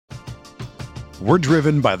We're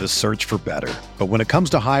driven by the search for better. But when it comes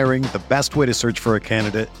to hiring, the best way to search for a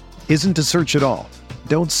candidate isn't to search at all.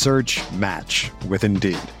 Don't search, match with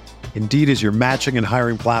Indeed. Indeed is your matching and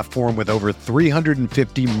hiring platform with over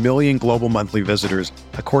 350 million global monthly visitors,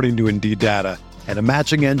 according to Indeed data, and a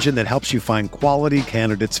matching engine that helps you find quality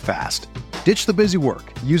candidates fast. Ditch the busy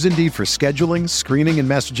work. Use Indeed for scheduling, screening, and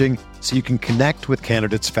messaging so you can connect with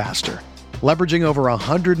candidates faster. Leveraging over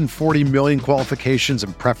 140 million qualifications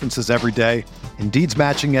and preferences every day, Indeed's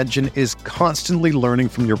matching engine is constantly learning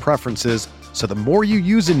from your preferences, so the more you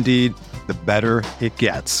use Indeed, the better it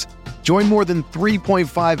gets. Join more than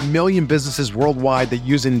 3.5 million businesses worldwide that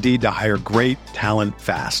use Indeed to hire great talent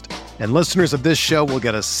fast. And listeners of this show will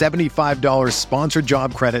get a $75 sponsored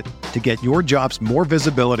job credit to get your jobs more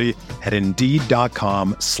visibility at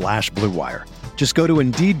Indeed.com/Blue Wire. Just go to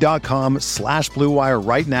Indeed.com/Blue Wire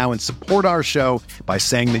right now and support our show by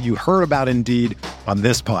saying that you heard about Indeed on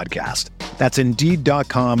this podcast. That's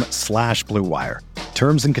Indeed.com/Blue Wire.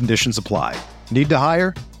 Terms and conditions apply. Need to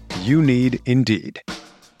hire? You need Indeed.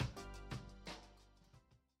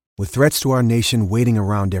 With threats to our nation waiting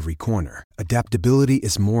around every corner, adaptability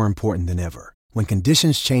is more important than ever. When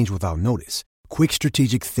conditions change without notice, quick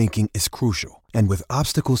strategic thinking is crucial. And with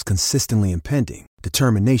obstacles consistently impending,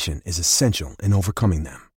 determination is essential in overcoming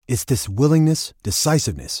them. It's this willingness,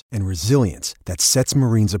 decisiveness, and resilience that sets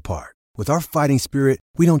Marines apart. With our fighting spirit,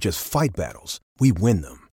 we don't just fight battles, we win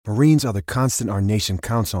them. Marines are the constant our nation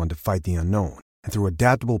counts on to fight the unknown. And through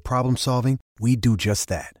adaptable problem solving, we do just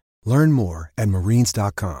that. Learn more at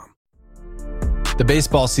Marines.com. The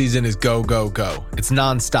baseball season is go, go, go. It's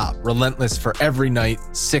nonstop, relentless for every night,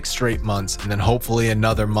 6 straight months, and then hopefully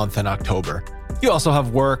another month in October. You also have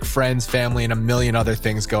work, friends, family, and a million other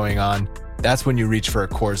things going on. That's when you reach for a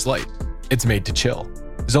Coors Light. It's made to chill.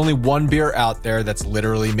 There's only one beer out there that's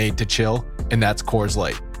literally made to chill, and that's Coors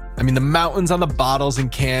Light. I mean, the mountains on the bottles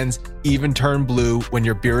and cans even turn blue when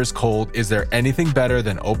your beer is cold. Is there anything better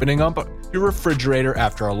than opening up your refrigerator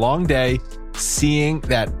after a long day, seeing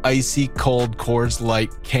that icy cold Coors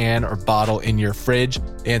Light can or bottle in your fridge?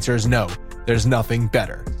 The answer is no, there's nothing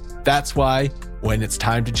better. That's why when it's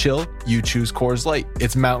time to chill, you choose Coors Light.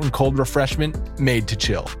 It's mountain cold refreshment made to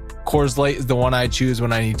chill. Coors Light is the one I choose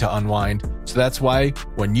when I need to unwind. So that's why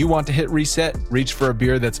when you want to hit reset, reach for a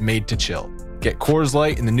beer that's made to chill. Get Coors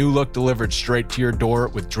Light in the new look delivered straight to your door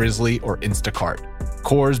with Drizzly or Instacart.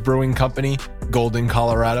 Coors Brewing Company, Golden,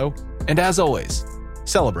 Colorado. And as always,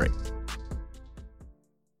 celebrate.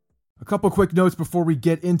 A couple quick notes before we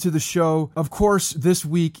get into the show. Of course, this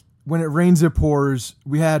week, when it rains, it pours.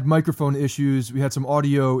 We had microphone issues. We had some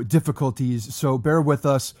audio difficulties, so bear with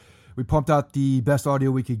us. We pumped out the best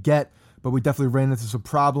audio we could get, but we definitely ran into some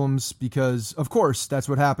problems because, of course, that's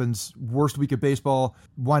what happens. Worst week of baseball.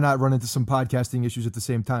 Why not run into some podcasting issues at the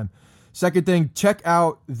same time? Second thing, check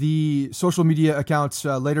out the social media accounts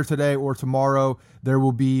later today or tomorrow. There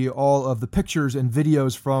will be all of the pictures and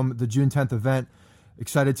videos from the June 10th event.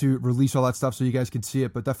 Excited to release all that stuff so you guys can see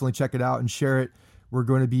it, but definitely check it out and share it. We're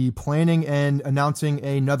going to be planning and announcing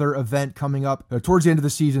another event coming up towards the end of the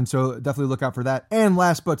season, so definitely look out for that. And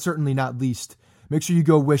last but certainly not least, make sure you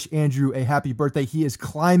go wish Andrew a happy birthday. He is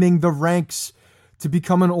climbing the ranks to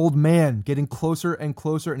become an old man, getting closer and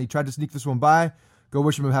closer, and he tried to sneak this one by. Go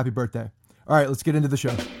wish him a happy birthday. All right, let's get into the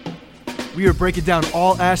show. We are breaking down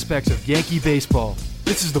all aspects of Yankee baseball.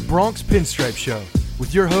 This is the Bronx Pinstripe Show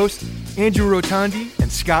with your hosts, Andrew Rotondi and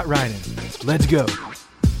Scott Reinen. Let's go.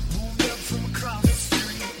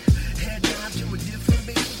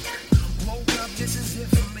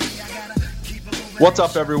 What's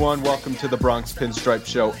up, everyone? Welcome to the Bronx Pinstripe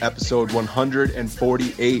Show, episode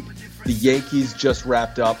 148. The Yankees just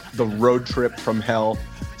wrapped up the road trip from hell.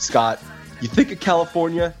 Scott, you think of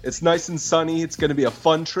California, it's nice and sunny, it's going to be a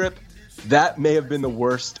fun trip. That may have been the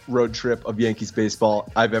worst road trip of Yankees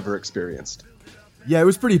baseball I've ever experienced. Yeah, it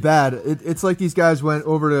was pretty bad. It's like these guys went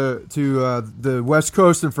over to the West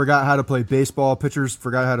Coast and forgot how to play baseball. Pitchers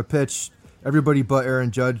forgot how to pitch. Everybody but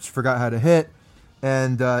Aaron Judge forgot how to hit.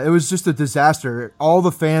 And it was just a disaster. All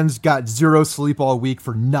the fans got zero sleep all week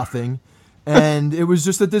for nothing. And it was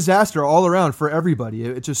just a disaster all around for everybody.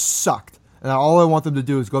 It just sucked. And all I want them to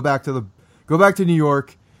do is go back to New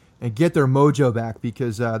York and get their mojo back,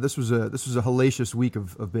 because this was a hellacious week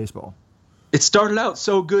of baseball. It started out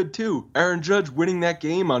so good, too. Aaron Judge winning that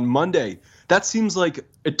game on Monday. That seems like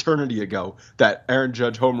eternity ago, that Aaron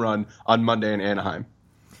Judge home run on Monday in Anaheim.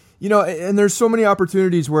 You know, and there's so many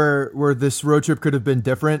opportunities where this road trip could have been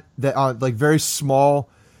different, that like very small,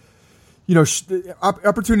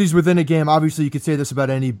 opportunities within a game. Obviously, you could say this about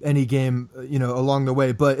any game, along the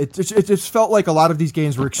way. But it just felt like a lot of these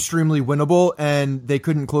games were extremely winnable, and they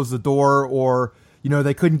couldn't close the door, or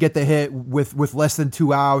they couldn't get the hit with less than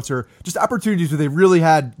 2 outs, or just opportunities where they really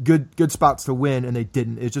had good spots to win, and they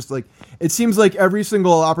didn't. It's just like it seems like every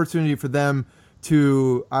single opportunity for them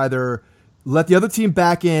to either let the other team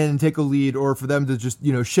back in and take a lead, or for them to just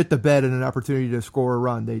shit the bed and an opportunity to score a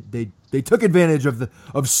run. They took advantage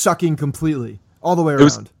of sucking completely all the way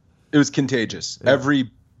around. It was contagious. Yeah. Every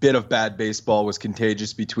bit of bad baseball was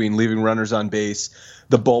contagious, between leaving runners on base,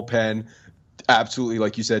 the bullpen, absolutely,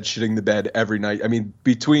 like you said, shitting the bed every night. I mean,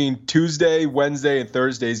 between Tuesday, Wednesday, and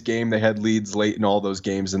Thursday's game, they had leads late in all those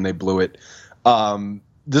games and they blew it.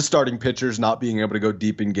 The starting pitchers not being able to go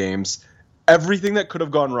deep in games. Everything that could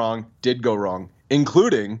have gone wrong did go wrong,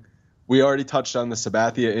 including, we already touched on the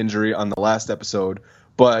Sabathia injury on the last episode,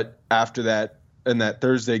 but after that, in that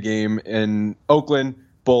Thursday game in Oakland,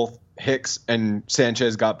 both Hicks and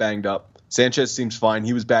Sanchez got banged up. Sanchez seems fine.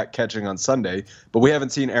 He was back catching on Sunday, but we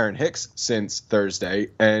haven't seen Aaron Hicks since Thursday,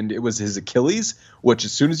 and it was his Achilles, which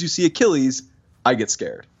as soon as you see Achilles, I get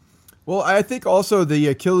scared. Well, I think also the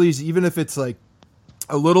Achilles, even if it's like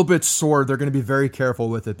a little bit sore, they're going to be very careful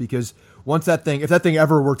with it, because if that thing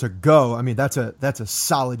ever were to go, I mean, that's a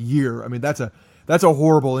solid year. I mean, that's a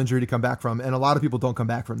horrible injury to come back from, and a lot of people don't come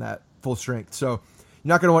back from that full strength. So you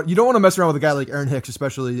don't want to mess around with a guy like Aaron Hicks,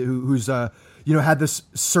 especially who's had this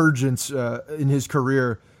surgence in his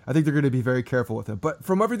career. I think they're going to be very careful with him. But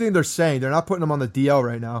from everything they're saying, they're not putting him on the DL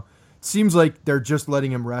right now. It seems like they're just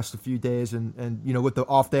letting him rest a few days, and with the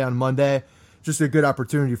off day on Monday, just a good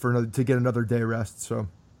opportunity to get another day rest. So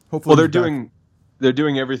hopefully, they're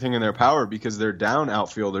doing everything in their power, because they're down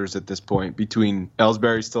outfielders at this point, between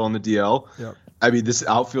Ellsbury still on the DL. Yep. I mean, this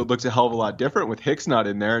outfield looks a hell of a lot different with Hicks not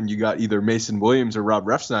in there, and you got either Mason Williams or Rob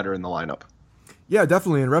Refsnyder in the lineup. Yeah,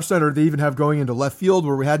 definitely. And Refsnyder, they even have going into left field,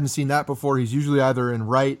 where we hadn't seen that before. He's usually either in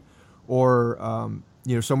right or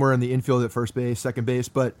somewhere in the infield at first base, second base.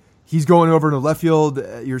 But he's going over to left field.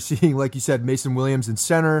 You're seeing, like you said, Mason Williams in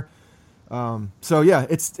center. So yeah,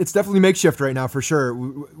 it's definitely makeshift right now for sure.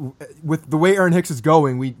 With the way Aaron Hicks is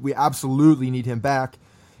going, we absolutely need him back,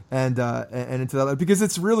 and into that, because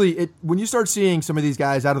it's really when you start seeing some of these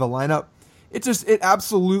guys out of the lineup, it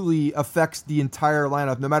absolutely affects the entire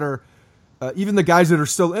lineup, no matter even the guys that are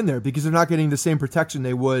still in there, because they're not getting the same protection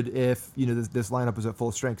they would if this lineup was at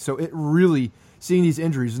full strength. So it really, seeing these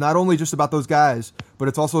injuries is not only just about those guys, but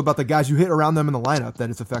it's also about the guys you hit around them in the lineup that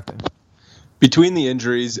it's affecting. Between the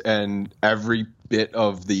injuries and every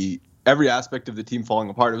aspect of the team falling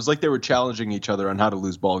apart, it was like they were challenging each other on how to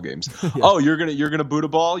lose ball games. Yeah. Oh, you're gonna boot a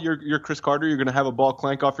ball. You're Chris Carter. You're gonna have a ball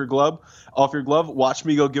clank off your glove. Watch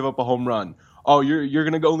me go give up a home run. Oh, you're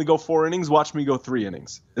gonna only go 4 innings. Watch me go 3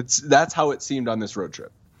 innings. That's how it seemed on this road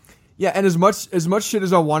trip. Yeah, and as much shit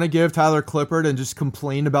as I want to give Tyler Clippard and just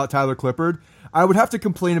complain about Tyler Clippard, I would have to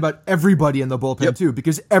complain about everybody in the bullpen too,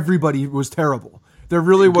 because everybody was terrible. There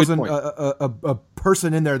really wasn't a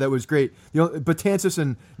person in there that was great. Betances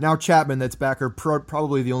and now Chapman that's back are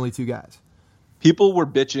probably the only 2 guys. People were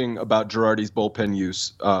bitching about Girardi's bullpen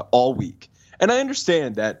use all week. And I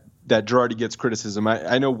understand that Girardi gets criticism.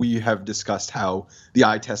 I know we have discussed how the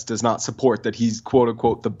eye test does not support that he's, quote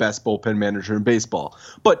unquote, the best bullpen manager in baseball.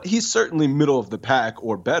 But he's certainly middle of the pack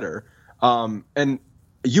or better. And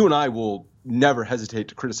you and I will never hesitate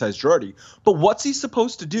to criticize Girardi, but what's he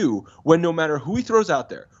supposed to do when no matter who he throws out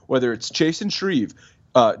there, whether it's Chase and Shreve,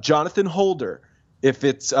 Jonathan Holder, if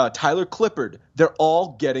it's Tyler Clippard, they're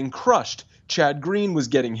all getting crushed. Chad Green was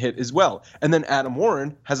getting hit as well. And then Adam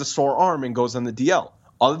Warren has a sore arm and goes on the DL.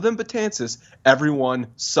 Other than Betances, everyone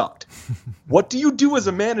sucked. What do you do as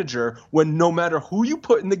a manager when no matter who you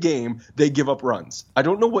put in the game, they give up runs? I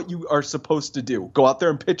don't know what you are supposed to do. Go out there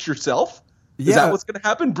and pitch yourself? Is that what's going to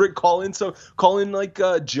happen? Call in like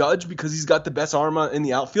Judge because he's got the best arm in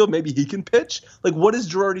the outfield. Maybe he can pitch. Like, what is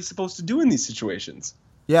Girardi supposed to do in these situations?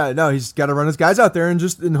 Yeah, no, he's got to run his guys out there and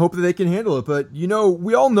hope that they can handle it. But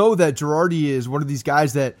we all know that Girardi is one of these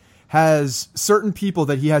guys that has certain people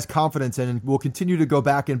that he has confidence in and will continue to go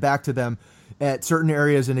back to them at certain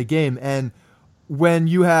areas in a game. And when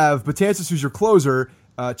you have Betances, who's your closer,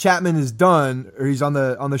 Chapman is done, or he's on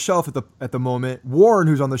the shelf at the moment. Warren,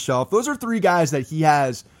 who's on the shelf. Those are 3 guys that he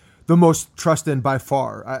has the most trust in by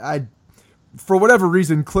far. I for whatever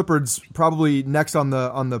reason, Clippard's probably next on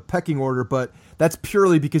the pecking order, but that's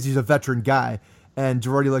purely because he's a veteran guy, and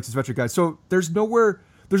Girardi likes his veteran guys. So there's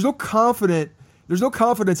no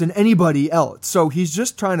confidence in anybody else. So he's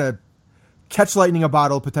just trying to catch lightning a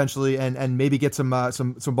bottle potentially, and maybe get some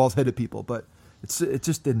balls hit at people. But it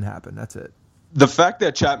just didn't happen. That's it. The fact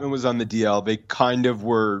that Chapman was on the DL, they kind of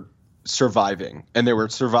were surviving, and they were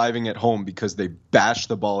surviving at home because they bashed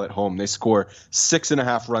the ball at home. They score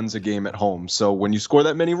 6.5 runs a game at home. So when you score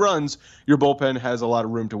that many runs, your bullpen has a lot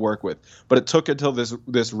of room to work with. But it took until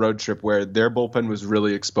this road trip where their bullpen was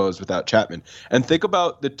really exposed without Chapman. And think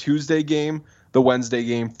about the Tuesday game, the Wednesday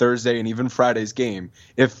game, Thursday, and even Friday's game.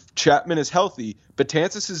 If Chapman is healthy,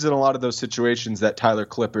 Betances is in a lot of those situations that Tyler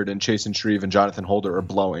Clippard and Chasen Shreve and Jonathan Holder are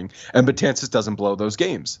blowing, and Betances doesn't blow those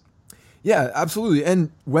games. Yeah, absolutely.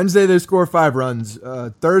 And Wednesday they score 5 runs.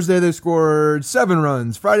 Thursday they scored 7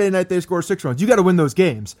 runs. Friday night they score 6 runs. You got to win those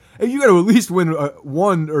games. And you got to at least win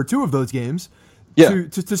 1 or 2 of those games. Yeah.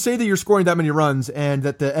 To say that you're scoring that many runs and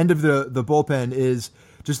that the end of the bullpen is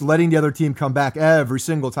just letting the other team come back every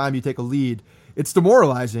single time you take a lead, it's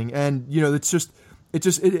demoralizing. And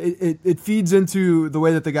it feeds into the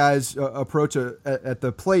way that the guys approach at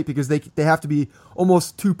the plate, because they have to be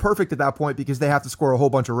almost too perfect at that point because they have to score a whole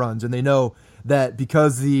bunch of runs, and they know that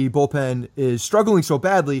because the bullpen is struggling so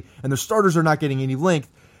badly and the starters are not getting any length,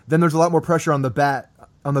 then there's a lot more pressure on the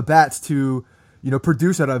bats to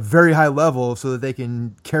produce at a very high level so that they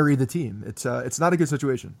can carry the team. It's not a good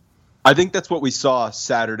situation. I think that's what we saw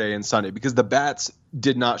Saturday and Sunday, because the bats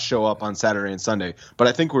did not show up on Saturday and Sunday. But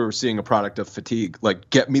I think we were seeing a product of fatigue. Like,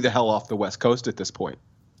 get me the hell off the West Coast at this point.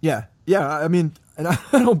 Yeah. I mean, and I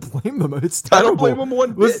don't blame them. It's terrible. I don't blame them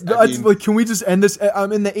one bit. Can we just end this?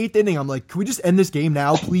 I'm in the 8th inning. I'm like, can we just end this game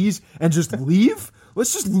now, please, and just leave?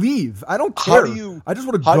 Let's just leave. I don't care. I just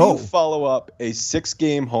want to go. How do you follow up a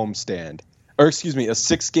 6-game homestand, or excuse me, a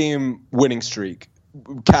 6-game winning streak,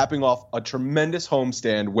 capping off a tremendous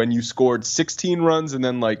homestand when you scored 16 runs and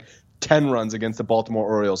then like 10 runs against the Baltimore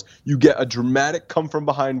Orioles? You get a dramatic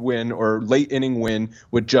come-from-behind win or late-inning win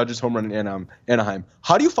with Judge's home run in Anaheim.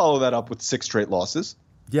 How do you follow that up with 6 straight losses?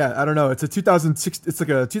 Yeah, I don't know. It's like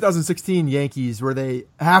a 2016 Yankees where they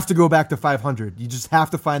have to go back to 500. You just have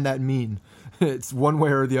to find that mean. It's one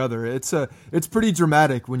way or the other. It's pretty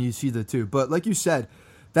dramatic when you see the two. But like you said,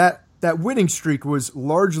 that winning streak was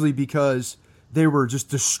largely because they were just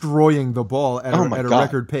destroying the ball at a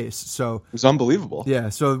record pace. So it was unbelievable. Yeah.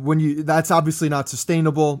 So that's obviously not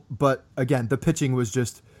sustainable, but again, the pitching was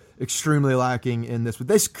just extremely lacking in this,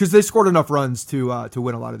 because they scored enough runs to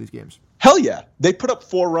win a lot of these games. Hell yeah. They put up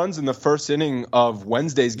 4 runs in the first inning of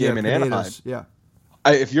Wednesday's game in Anaheim. Yeah.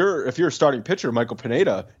 If you're a starting pitcher, Michael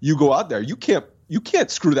Pineda, you go out there, you can't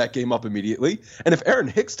screw that game up immediately. And if Aaron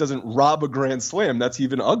Hicks doesn't rob a grand slam, that's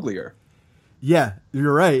even uglier. Yeah,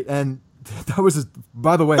 you're right. And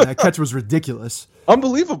by the way, that catch was ridiculous.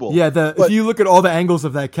 Unbelievable. Yeah, if you look at all the angles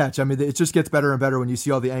of that catch, I mean, it just gets better and better when you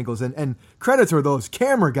see all the angles. And credit to those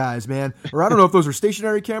camera guys, man. Or I don't know if those are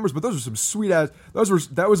stationary cameras, but those are some sweet ass.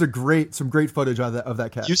 That was some great footage of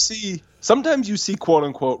that catch. Sometimes you see quote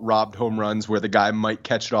unquote robbed home runs where the guy might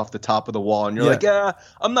catch it off the top of the wall, and you're like, yeah,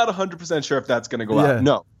 I'm not 100% sure if that's going to go out.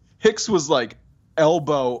 No, Hicks was like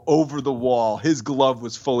elbow over the wall. His glove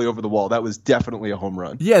was fully over the wall. That was definitely a home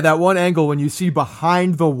run. Yeah, that one angle when you see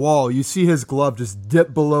behind the wall, you see his glove just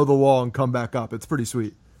dip below the wall and come back up. It's pretty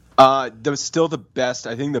sweet. That was still the best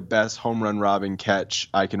home run robbing catch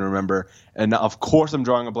I can remember. And of course I'm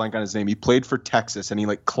drawing a blank on his name. He played for Texas, and he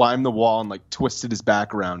like climbed the wall and like twisted his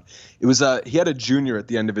back around. It was he had a junior at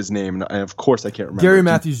the end of his name, and of course I can't remember. Gary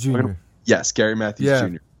Matthews Jr. Yes, Gary Matthews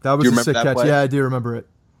Jr. That was a sick catch. Play? Yeah, I do remember it.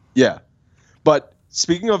 Yeah. But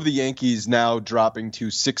speaking of the Yankees now dropping to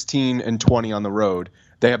 16-20 on the road,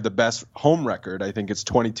 they have the best home record. I think it's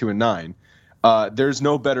 22-9. There's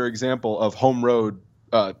no better example of home road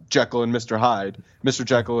Jekyll and Mr. Hyde. Mr.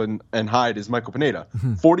 Jekyll and Hyde is Michael Pineda.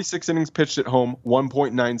 46 innings pitched at home,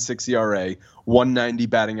 1.96 ERA, 190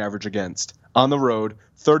 batting average against. On the road,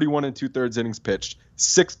 31 2/3 innings pitched,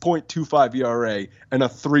 6.25 ERA, and a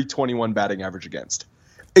 321 batting average against.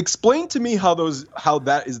 Explain to me how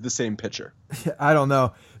that is the same pitcher. I don't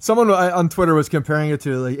know. Someone on Twitter was comparing it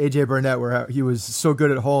to like AJ Burnett, where he was so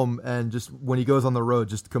good at home and just when he goes on the road,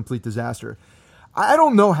 just complete disaster. I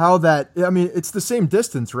don't know how that. I mean, it's the same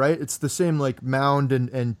distance, right? It's the same like mound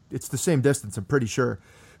and it's the same distance. I'm pretty sure.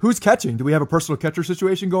 Who's catching? Do we have a personal catcher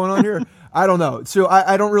situation going on here? I don't know. So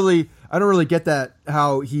I don't really get that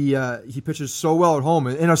how he pitches so well at home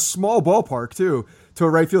in a small ballpark too to a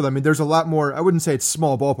right field. I mean, there's a lot more. I wouldn't say it's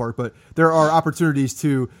small ballpark, but there are opportunities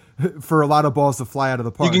for a lot of balls to fly out of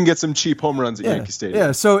the park. You can get some cheap home runs at Yankee Stadium.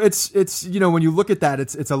 Yeah, so it's when you look at that,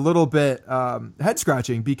 it's a little bit head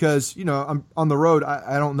scratching because I'm on the road.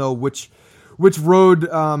 I don't know which road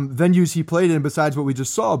venues he played in besides what we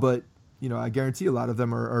just saw, but I guarantee a lot of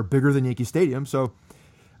them are bigger than Yankee Stadium. So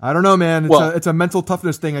I don't know, man. It's a mental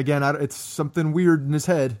toughness thing again. It's something weird in his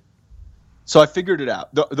head. So I figured it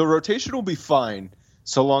out. The rotation will be fine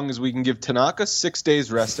so long as we can give Tanaka 6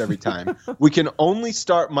 days rest every time. We can only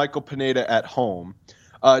start Michael Pineda at home.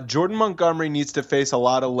 Jordan Montgomery needs to face a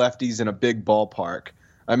lot of lefties in a big ballpark.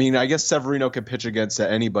 I mean, I guess Severino can pitch against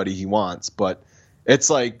anybody he wants, but it's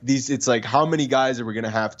like how many guys are we going to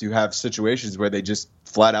have situations where they just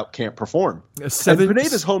flat out can't perform? And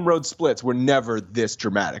Pineda's home road splits were never this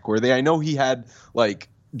dramatic. I know he had like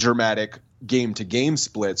dramatic game to game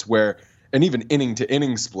splits and even inning to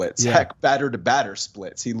inning splits. Yeah. Heck, batter to batter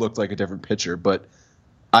splits. He looked like a different pitcher, but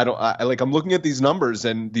I'm looking at these numbers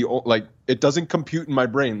and it doesn't compute in my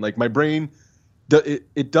brain. Like my brain,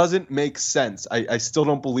 it doesn't make sense. I still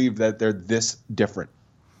don't believe that they're this different.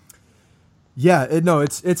 Yeah,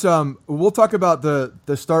 it's we'll talk about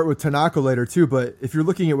the start with Tanaka later too, but if you're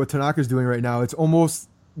looking at what Tanaka's doing right now, it's almost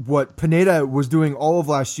what Pineda was doing all of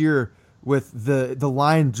last year with the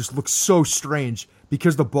line just looks so strange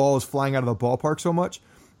because the ball is flying out of the ballpark so much,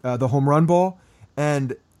 the home run ball,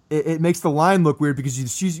 and it makes the line look weird because you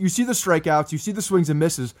see the strikeouts, you see the swings and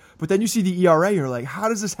misses, but then you see the ERA and you're like, how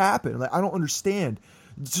does this happen? Like, I don't understand.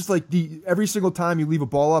 It's just like every single time you leave a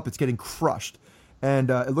ball up, it's getting crushed. And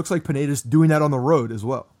it looks like Pineda's doing that on the road as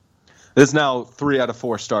well. There's now 3 out of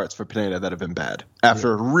 4 starts for Pineda that have been bad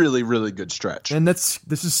after a really, really good stretch. And this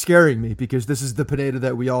is scaring me because this is the Pineda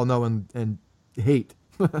that we all know and hate.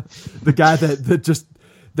 The guy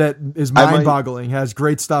that is mind-boggling, has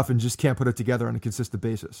great stuff, and just can't put it together on a consistent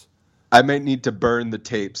basis. I might need to burn the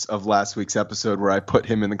tapes of last week's episode where I put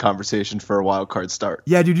him in the conversation for a wild card start.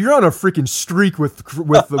 Yeah, dude, you're on a freaking streak with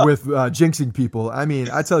jinxing people. I mean,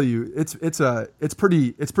 I tell you, it's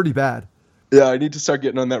pretty bad. Yeah, I need to start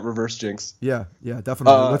getting on that reverse jinx. Yeah,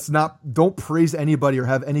 definitely. Don't praise anybody or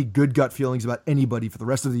have any good gut feelings about anybody for the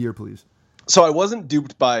rest of the year, please. So I wasn't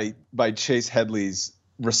duped by Chase Headley's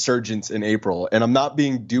resurgence in April, and I'm not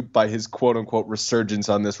being duped by his quote unquote resurgence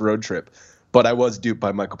on this road trip. But I was duped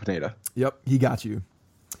by Michael Pineda. Yep, he got you.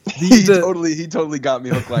 He totally got me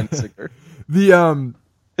hook, line, and sinker.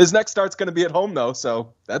 His next start's going to be at home though,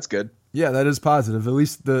 so that's good. Yeah, that is positive. At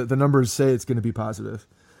least the numbers say it's going to be positive.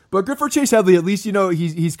 But good for Chase Headley. At least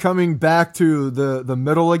he's coming back to the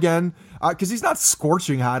middle again because he's not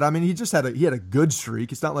scorching hot. I mean, he had a good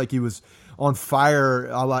streak. It's not like he was on fire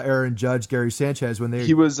a la Aaron Judge, Gary Sanchez when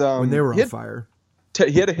they were on fire.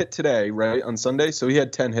 He had a hit today, right, on Sunday, so he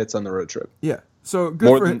had 10 hits on the road trip. Yeah, so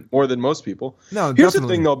good more than most people. No, here's definitely. The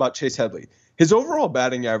thing though about Chase Headley: his overall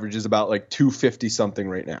batting average is about like 250 something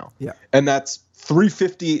right now. Yeah, and that's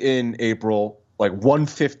 350 in April, like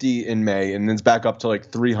 150 in May, and then it's back up to like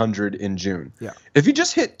 300 in June. Yeah, if he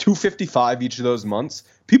just hit 255 each of those months,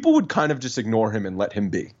 people would kind of just ignore him and let him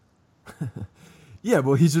be. Yeah,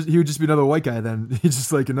 well, he would just be another white guy then. He's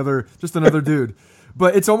just like another dude.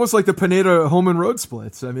 But it's almost like the Pineda home and road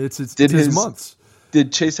splits. I mean, it's his months.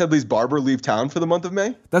 Did Chase Headley's barber leave town for the month of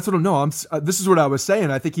May? That's what this is what I was saying.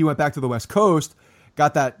 I think he went back to the West Coast,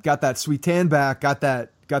 got that sweet tan back, got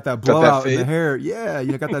that blowout in the hair. Yeah,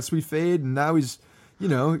 got that sweet fade, and now he's,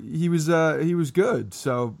 he was good.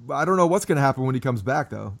 So I don't know what's going to happen when he comes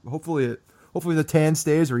back though. Hopefully the tan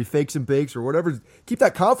stays or he fakes and bakes or whatever. Keep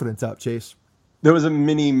that confidence up, Chase. There was a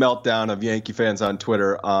mini meltdown of Yankee fans on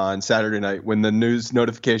Twitter on Saturday night when the news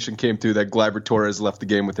notification came through that Gleyber Torres left the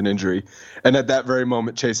game with an injury, and at that very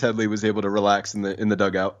moment, Chase Headley was able to relax in the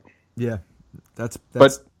dugout. Yeah, that's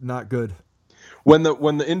not good. When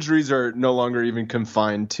the injuries are no longer even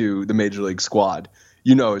confined to the major league squad,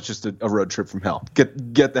 it's just a road trip from hell.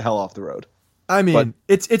 Get the hell off the road. I mean,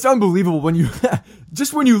 it's unbelievable when you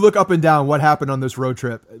look up and down what happened on this road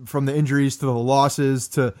trip, from the injuries to the losses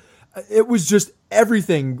to. It was just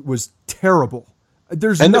everything was terrible.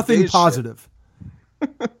 There's nothing positive.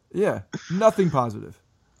 Yeah, nothing positive.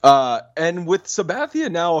 And with Sabathia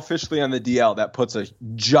now officially on the DL, that puts a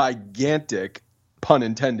gigantic, pun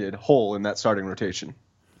intended, hole in that starting rotation.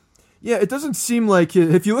 Yeah, it doesn't seem like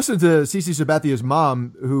if you listen to CC Sabathia's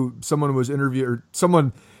mom, who someone was interviewed or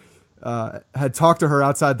someone had talked to her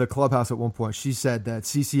outside the clubhouse at one point. She said that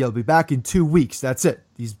CC will be back in 2 weeks. That's it.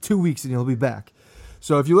 He's 2 weeks and he'll be back.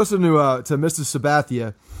 So if you listen to Mr.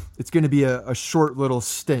 Sabathia, it's going to be a short little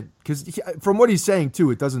stint because from what he's saying too,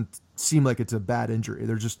 it doesn't seem like it's a bad injury.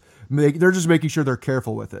 They're just making sure they're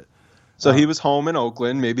careful with it. So he was home in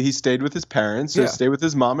Oakland. Maybe he stayed with his parents. Or stayed with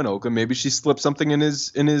his mom in Oakland. Maybe she slipped something in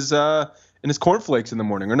his cornflakes in the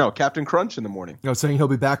morning, or no, Captain Crunch in the morning. Saying he'll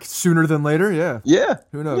be back sooner than later. Yeah.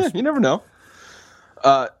 Who knows? Yeah, you never know.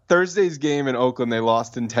 Thursday's game in Oakland, they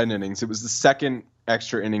lost in 10 innings. It was the second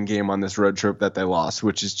extra inning game on this road trip that they lost,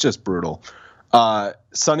 which is just brutal.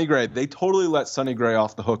 Sonny Gray, they totally let Sonny Gray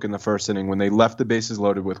off the hook in the first inning when they left the bases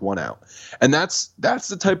loaded with 1 out. And that's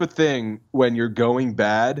the type of thing when you're going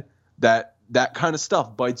bad that kind of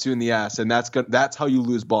stuff bites you in the ass, and that's how you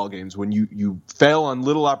lose ball games, when you fail on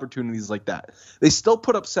little opportunities like that. They still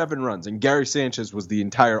put up 7 runs, and Gary Sanchez was the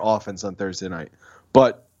entire offense on Thursday night.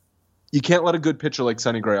 But you can't let a good pitcher like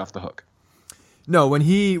Sonny Gray off the hook. No, when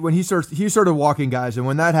he started walking guys, and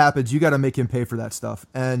when that happens, you got to make him pay for that stuff,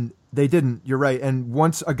 and they didn't. You're right. And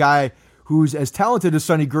once a guy who's as talented as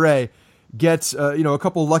Sonny Gray gets a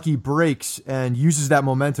couple lucky breaks and uses that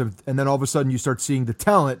momentum, and then all of a sudden you start seeing the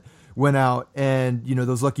talent went out, and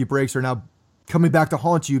those lucky breaks are now coming back to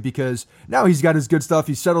haunt you, because now he's got his good stuff,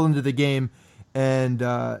 he's settled into the game, and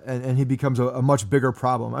he becomes a much bigger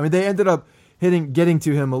problem. I mean, they ended up getting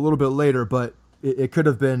to him a little bit later, but it could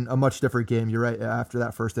have been a much different game. You're right, after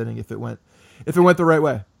that first inning, if it went the right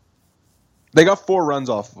way. They got 4 runs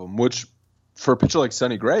off of him, which for a pitcher like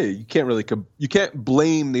Sonny Gray, you can't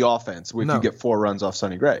blame the offense if you get 4 runs off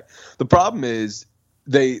Sonny Gray. The problem is,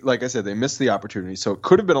 like I said, they missed the opportunity, so it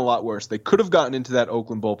could have been a lot worse. They could have gotten into that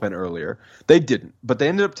Oakland bullpen earlier. They didn't, but they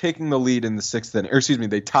ended up taking the lead in the 6th inning. Or excuse me,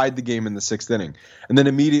 they tied the game in the 6th inning. And then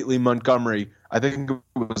immediately Montgomery, I think it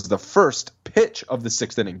was the first pitch of the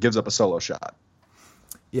 6th inning, gives up a solo shot.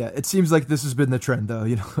 Yeah, it seems like this has been the trend, though.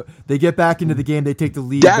 They get back into the game, they take the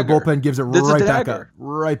lead, Dagger. The bullpen gives it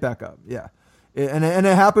right back up. Yeah, and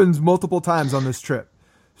it happens multiple times on this trip.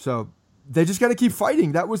 So they just got to keep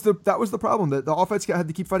fighting. That was the problem. The offense had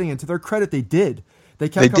to keep fighting, and to their credit, they did. They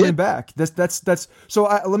kept coming back. That's so.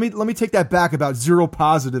 Let me take that back about 0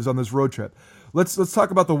 positives on this road trip. Let's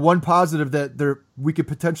talk about the one positive that we could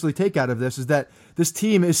potentially take out of this, is that this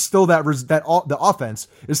team is still the offense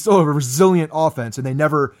is still a resilient offense, and they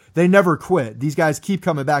never quit. These guys keep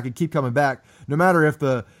coming back and keep coming back, no matter if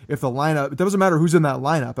the lineup. It doesn't matter who's in that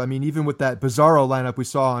lineup. I mean, even with that bizarro lineup we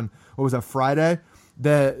saw on Friday,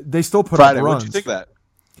 that they still put up runs. What'd you think of that?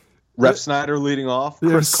 Ref Snyder leading off,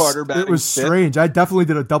 Chris Carter batting. It was strange. I definitely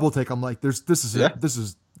did a double take. I'm like, this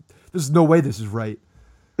is no way this is right.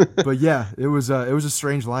 But yeah, it was a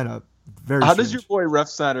strange lineup. Very. How strange. does your boy Ref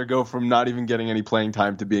Snyder go from not even getting any playing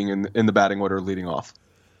time to being in the batting order leading off?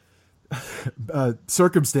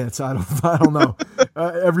 Circumstance. I don't know.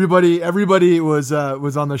 Everybody was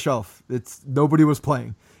on the shelf. Nobody was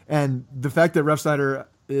playing, and the fact that Ref Snyder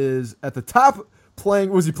is at the top playing.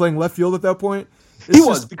 Was he playing left field at that point? He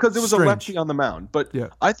was, because there was strange. A lefty on the mound. But yeah.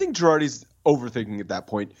 I think Girardi's overthinking at that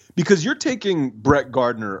point, because you're taking Brett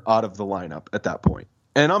Gardner out of the lineup at that point.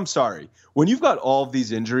 And I'm sorry, when you've got all of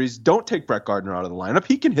these injuries, don't take Brett Gardner out of the lineup.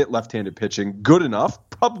 He can hit left-handed pitching good enough,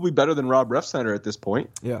 probably better than Rob Refsnyder at this point.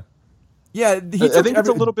 Yeah. Yeah, I think it's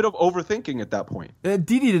a little bit of overthinking at that point.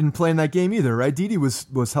 Didi didn't play in that game either, right? Didi was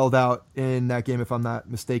held out in that game, if I'm not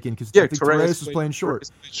mistaken, because I think Torres was playing short.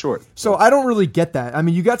 So I don't really get that. I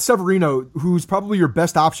mean, you got Severino, who's probably your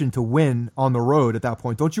best option to win on the road at that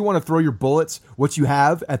point. Don't you want to throw your bullets, what you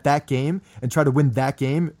have at that game, and try to win that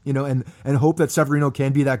game, and hope that Severino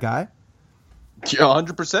can be that guy? Yeah,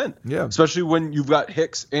 100%. Yeah. Especially when you've got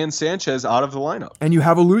Hicks and Sanchez out of the lineup. And you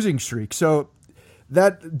have a losing streak. So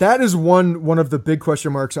that is one of the big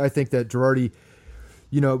question marks I think that Girardi,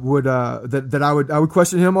 would that I would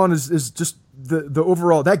question him on is just the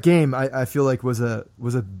overall. That game I feel like was a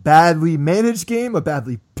badly managed game, a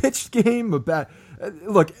badly pitched game,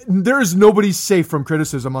 look. There is nobody safe from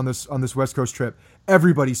criticism on this West Coast trip.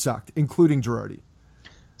 Everybody sucked, including Girardi.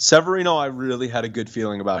 Severino, I really had a good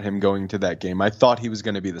feeling about him going to that game. I thought he was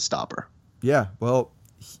going to be the stopper. Yeah, well,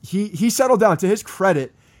 he settled down. To his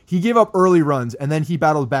credit, he gave up early runs, and then he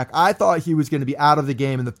battled back. I thought he was going to be out of the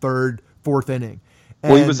game in the 3rd, 4th inning.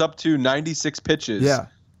 Well, he was up to 96 pitches. Yeah.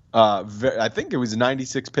 I think it was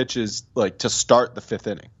 96 pitches to start the 5th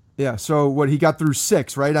inning. Yeah, so he got through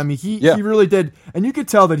 6, right? I mean, he really did. And you could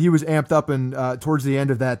tell that he was amped up, and towards the end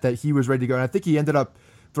of that he was ready to go. And I think he ended up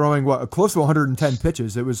throwing, close to 110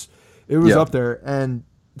 pitches. It was up there. And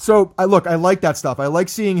so, I like that stuff. I like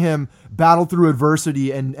seeing him battle through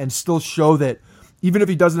adversity and still show that even if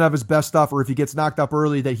he doesn't have his best stuff, or if he gets knocked up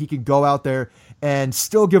early, that he can go out there and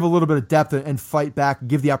still give a little bit of depth and fight back, and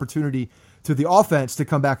give the opportunity to the offense to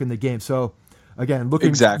come back in the game. So, again,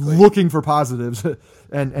 looking for positives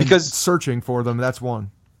and because searching for them. That's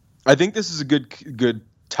one. I think this is a good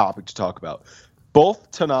topic to talk about.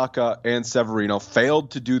 Both Tanaka and Severino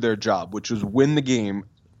failed to do their job, which was win the game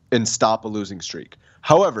and stop a losing streak.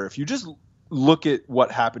 However, if you just look at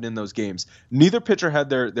what happened in those games, neither pitcher had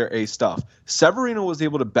their A stuff. Severino was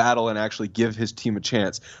able to battle and actually give his team a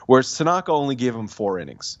chance, whereas Tanaka only gave him 4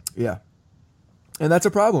 innings. Yeah. And that's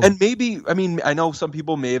a problem. And maybe, I mean, I know some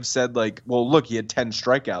people may have said like, well, look, he had 10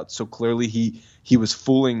 strikeouts, so clearly he was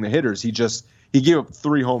fooling the hitters. He gave up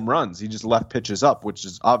 3 home runs. He just left pitches up, which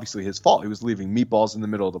is obviously his fault. He was leaving meatballs in the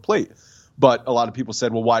middle of the plate. But a lot of people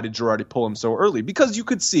said, well, why did Girardi pull him so early? Because you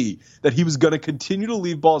could see that he was going to continue to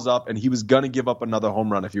leave balls up, and he was going to give up another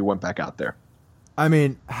home run if he went back out there. I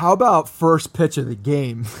mean, how about first pitch of the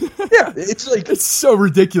game? Yeah, it's like it's so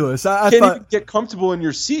ridiculous. I can't thought, even get comfortable in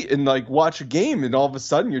your seat and like watch a game, and all of a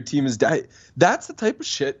sudden your team is dead. That's the type of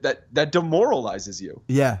shit that demoralizes you.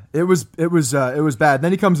 Yeah, it was bad.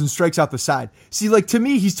 Then he comes and strikes out the side. See, like to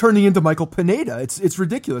me, he's turning into Michael Pineda. It's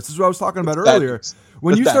ridiculous. This is what I was talking about earlier.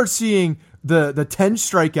 When you start seeing the 10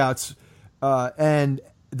 strikeouts and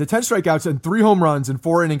the 10 strikeouts and 3 home runs and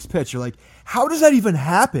 4 innings pitched, you're like, how does that even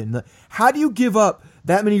happen? How do you give up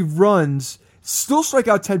that many runs, still strike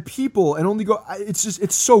out 10 people, and only go?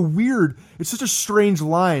 It's so weird. It's such a strange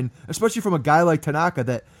line, especially from a guy like Tanaka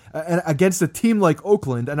that against a team like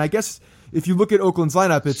Oakland. And I guess if you look at Oakland's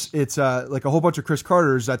lineup, it's like a whole bunch of Chris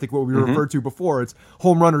Carters. I think what we referred to before. It's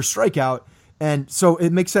home run or strikeout, and so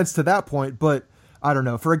it makes sense to that point. But I don't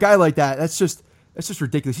know, for a guy like that, that's just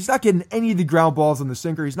ridiculous. He's not getting any of the ground balls on the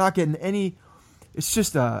sinker. He's not getting any. It's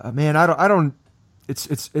just man, I don't.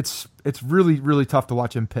 It's really, really tough to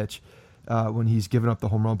watch him pitch when he's giving up the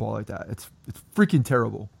home run ball like that. It's freaking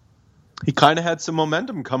terrible. He kind of had some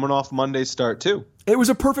momentum coming off Monday's start too. It was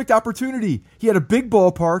a perfect opportunity. He had a big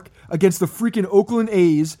ballpark against the freaking Oakland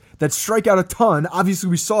A's that strike out a ton. Obviously,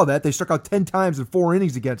 we saw that. They struck out 10 times in 4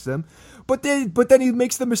 innings against them. But then he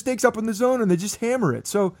makes the mistakes up in the zone, and they just hammer it.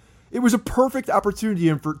 So it was a perfect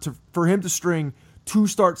opportunity for him to string 2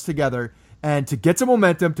 starts together and to get some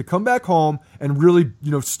momentum, to come back home and really,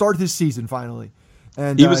 start his season finally.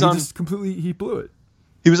 And he blew it.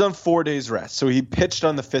 He was on 4 days rest, so he pitched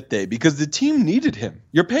on the 5th day because the team needed him.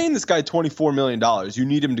 You're paying this guy $24 million. You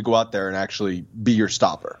need him to go out there and actually be your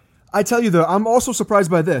stopper. I tell you, though, I'm also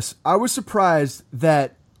surprised by this. I was surprised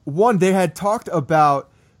that, one, they had talked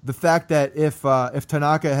about the fact that if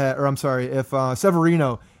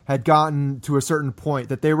Severino had gotten to a certain point,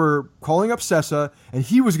 that they were calling up Sessa, and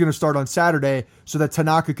he was going to start on Saturday so that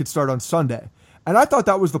Tanaka could start on Sunday. And I thought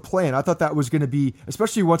that was the plan. I thought that was going to be,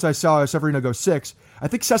 especially once I saw Severino go 6. I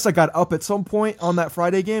think Sessa got up at some point on that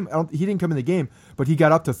Friday game. He didn't come in the game, but he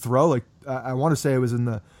got up to throw. Like I want to say it was in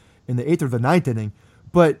the 8th or the 9th inning.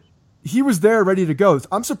 But he was there ready to go.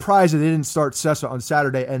 I'm surprised that they didn't start Sessa on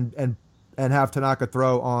Saturday and have Tanaka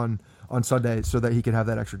throw on Sunday so that he could have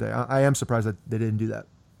that extra day. I am surprised that they didn't do that.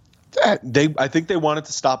 I think they wanted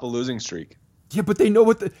to stop a losing streak. Yeah, but they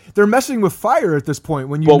know they're messing with fire at this point.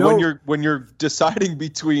 When you're deciding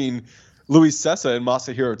between Luis Sessa and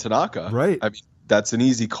Masahiro Tanaka, right? I mean, that's an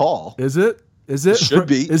easy call. Is it? It should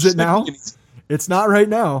be. Is it now? It's not right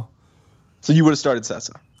now. So you would have started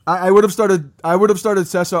Sessa. I would have started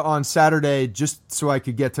Sessa on Saturday just so I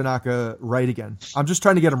could get Tanaka right again. I'm just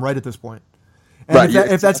trying to get him right at this point. And right,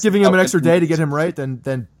 if that's giving him an extra day to get him right, then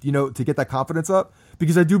to get that confidence up,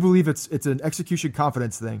 because I do believe it's an execution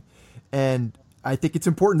confidence thing. And I think it's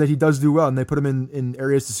important that he does do well, and they put him in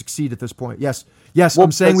areas to succeed at this point. Yes. Well,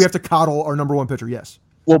 I'm saying we have to coddle our number 1 pitcher. Yes.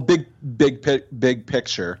 Well, big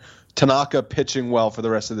picture, Tanaka pitching well for the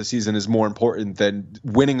rest of the season is more important than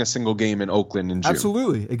winning a single game in Oakland in June.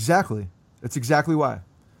 Absolutely, exactly. That's exactly why.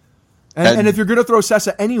 And if you're going to throw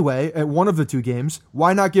Sessa anyway at one of the 2 games,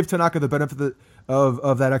 why not give Tanaka the benefit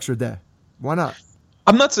of that extra day? Why not?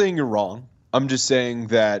 I'm not saying you're wrong. I'm just saying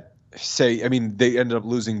that. They ended up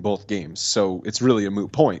losing both games, so it's really a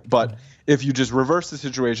moot point. But if you just reverse the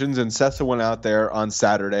situations and Sessa went out there on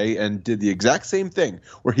Saturday and did the exact same thing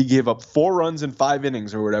where he gave up 4 runs in 5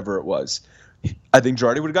 innings or whatever it was, I think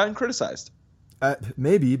Girardi would have gotten criticized.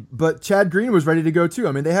 Maybe, but Chad Green was ready to go too.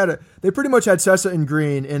 I mean, they pretty much had Sessa and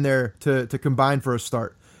Green in there to combine for a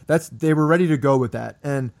start. They were ready to go with that.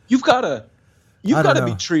 And you've got to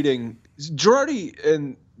be treating Girardi,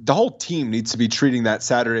 and the whole team needs to be treating that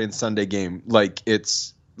Saturday and Sunday game like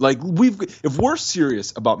it's like if we're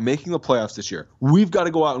serious about making the playoffs this year, we've got to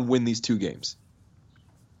go out and win these 2 games.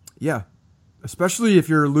 Yeah, especially if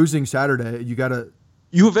you're losing Saturday,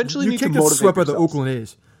 you eventually need to motivate swept by the yourselves. Oakland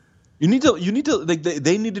A's. You need to like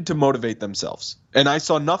they needed to motivate themselves, and I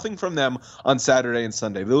saw nothing from them on Saturday and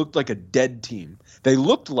Sunday. They looked like a dead team. They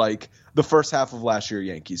looked like the first half of last year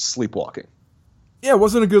Yankees sleepwalking. Yeah, it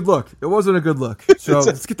wasn't a good look. So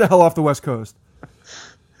let's get the hell off the West Coast.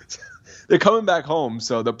 They're coming back home,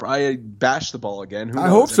 so they'll probably bash the ball again. I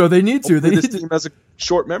hope so. They need to. This team has a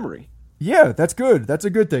short memory. Yeah, that's good. That's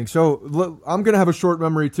a good thing. So I'm going to have a short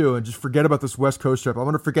memory too and just forget about this West Coast trip. I'm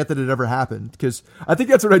going to forget that it ever happened because I think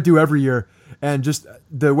that's what I do every year. And just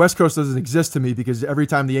the West Coast doesn't exist to me because every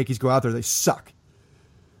time the Yankees go out there, they suck.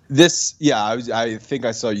 I think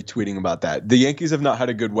I saw you tweeting about that. The Yankees have not had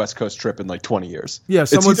a good West Coast trip in like 20 years. Yeah,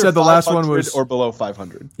 someone said the last one was or below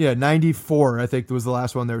 500. Yeah, 94 I think was the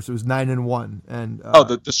last one there. So it was 9-1. And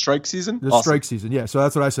the strike season. Strike season. Yeah, so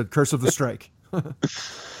that's what I said. Curse of the strike.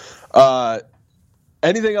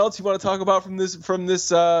 Anything else you want to talk about from this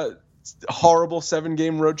horrible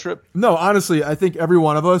 7-game road trip? No, honestly, I think every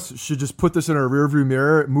one of us should just put this in our rearview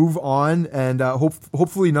mirror, move on, and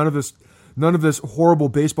hopefully none of this horrible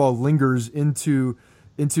baseball lingers into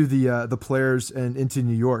the players and into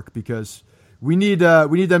New York because we need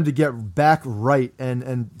them to get back right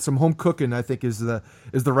and some home cooking I think is the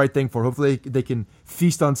right thing for. Hopefully they can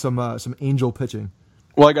feast on some angel pitching.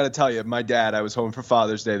 Well, I got to tell you, my dad, I was home for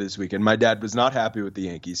Father's Day this weekend. My dad was not happy with the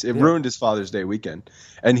Yankees. It ruined his Father's Day weekend.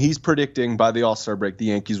 And he's predicting by the All-Star break, the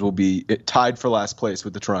Yankees will be tied for last place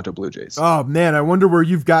with the Toronto Blue Jays. Oh, man, I wonder where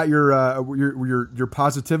you've got your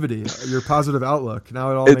positivity, your positive outlook.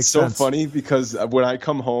 Now it all makes sense. It's so funny because when I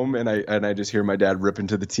come home and I just hear my dad rip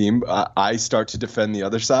into the team, I start to defend the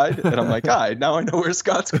other side. And I'm like, now I know where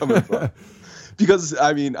Scott's coming from. Because,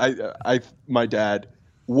 I mean, my dad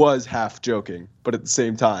was half joking, but at the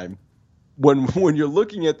same time, when you're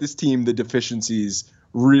looking at this team, the deficiencies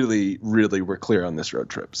really, really were clear on this road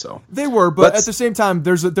trip. So they were, but at the same time,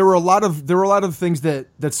 there were a lot of things that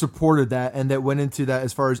supported that and that went into that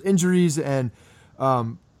as far as injuries and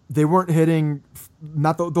they weren't hitting.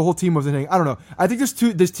 Not the whole team wasn't hitting. I don't know. I think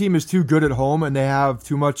this team is too good at home and they have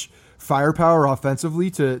too much firepower offensively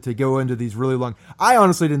to go into these really long. I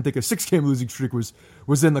honestly didn't think a 6-game losing streak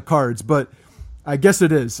was in the cards, but I guess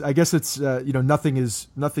it is. I guess it's nothing is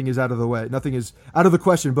out of the way. Nothing is out of the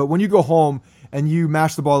question. But when you go home and you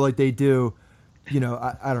mash the ball like they do, I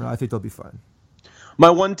don't know. I think they'll be fine. My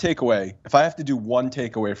one takeaway, if I have to do one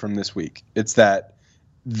takeaway from this week, it's that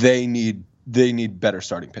they need better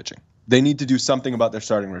starting pitching. They need to do something about their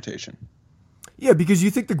starting rotation. Yeah, because you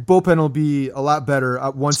think the bullpen will be a lot better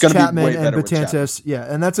once Chapman and Betances.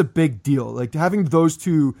 Yeah, and that's a big deal. Like having those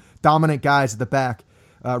two dominant guys at the back.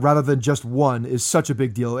 Rather than just one is such a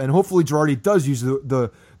big deal. And hopefully Girardi does use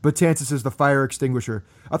the Betances as the fire extinguisher.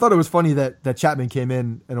 I thought it was funny that Chapman came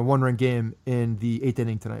in a 1-run game in the 8th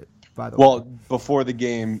inning tonight, by the way. Well, before the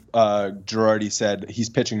game, Girardi said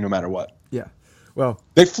he's pitching no matter what. Yeah. Well,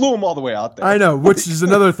 they flew him all the way out there. I know, which is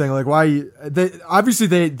another thing. Like why they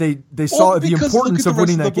saw the importance of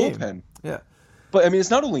winning that game. Bullpen. Yeah. But I mean,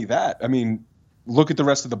 it's not only that. I mean, look at the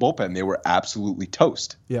rest of the bullpen. They were absolutely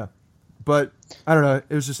toast. Yeah. But I don't know.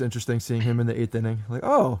 It was just interesting seeing him in the 8th inning. Like,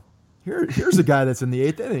 oh, here's a guy that's in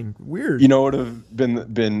the 8th inning. Weird. You know what would have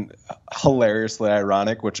been hilariously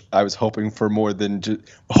ironic, which I was hoping for more than just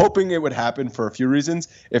hoping it would happen for a few reasons.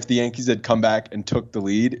 If the Yankees had come back and took the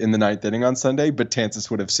lead in the 9th inning on Sunday, but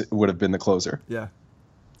Betances would have been the closer. Yeah.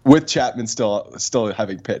 With Chapman still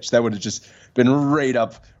having pitched, that would have just been right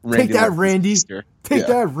up. Take that, Randy. Take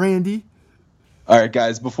that, Randy. All right,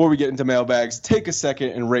 guys, before we get into mailbags, take a second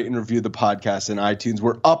and rate and review the podcast in iTunes.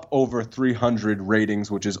 We're up over 300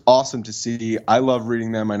 ratings, which is awesome to see. I love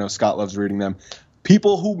reading them. I know Scott loves reading them.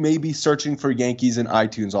 People who may be searching for Yankees in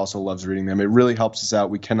iTunes also loves reading them. It really helps us out.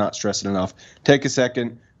 We cannot stress it enough. Take a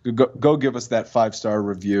second. Go give us that 5-star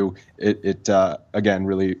review. Again,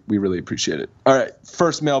 we really appreciate it. All right,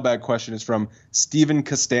 first mailbag question is from Steven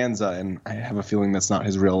Costanza, and I have a feeling that's not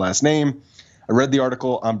his real last name. I read the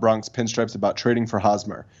article on Bronx Pinstripes about trading for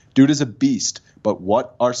Hosmer. Dude is a beast, but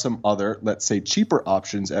what are some other, let's say, cheaper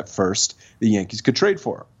options at first the Yankees could trade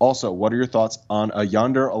for? Also, what are your thoughts on a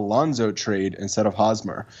Yonder Alonso trade instead of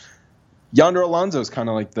Hosmer? Yonder Alonso is kind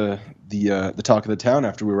of like the talk of the town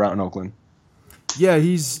after we were out in Oakland. Yeah,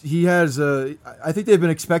 he has. I think they've been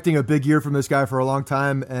expecting a big year from this guy for a long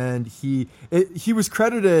time, and he was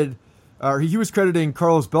credited, or he was crediting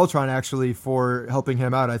Carlos Beltran actually for helping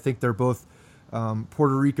him out. I think they're both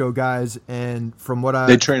Puerto Rico guys, and from what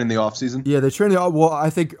they train in the off season. Yeah, they train well. I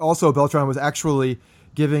think also Beltran was actually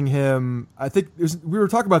giving him. I think we were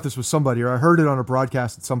talking about this with somebody, or I heard it on a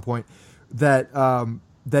broadcast at some point that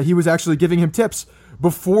he was actually giving him tips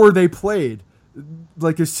before they played,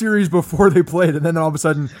 like a series before they played, and then all of a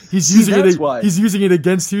sudden he's using it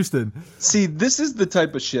against Houston. See, this is the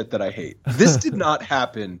type of shit that I hate. This did not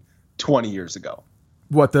happen 20 years ago.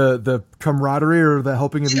 What, the camaraderie or the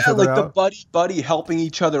helping of each other out? Yeah, like the buddy helping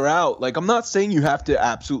each other out. Like, I'm not saying you have to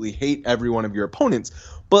absolutely hate every one of your opponents,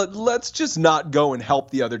 but let's just not go and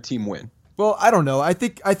help the other team win. Well, I don't know. I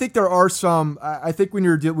think there are some. I think when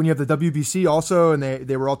you have the WBC also, and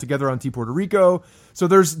they were all together on Team Puerto Rico, so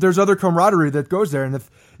there's other camaraderie that goes there. And if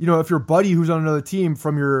your buddy who's on another team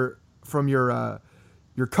from your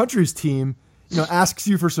country's team, asks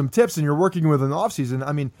you for some tips, and you're working with an off season,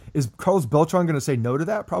 I mean, is Carlos Beltran going to say no to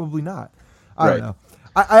that? Probably not. I don't know.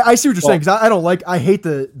 I see what you're saying, because I hate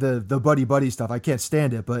the buddy stuff. I can't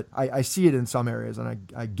stand it, but I see it in some areas, and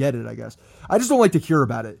I get it, I guess. I just don't like to hear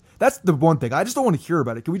about it. That's the one thing. I just don't want to hear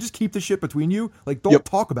about it. Can we just keep the shit between you? Like, don't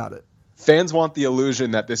talk about it. Fans want the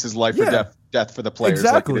illusion that this is life or death for the players,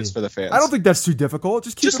 exactly. like it is for the fans. I don't think that's too difficult.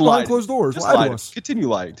 Just keep it behind closed doors. Just lie to us. Continue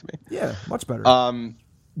lying to me. Yeah, much better.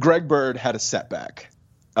 Greg Bird had a setback.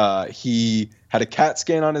 He had a CAT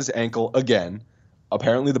scan on his ankle again.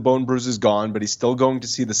 Apparently the bone bruise is gone, but he's still going to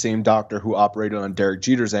see the same doctor who operated on Derek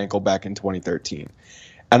Jeter's ankle back in 2013.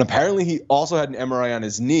 And apparently he also had an MRI on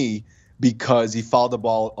his knee because he fouled the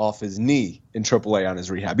ball off his knee in AAA on his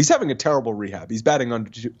rehab. He's having a terrible rehab. He's batting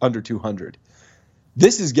under 200.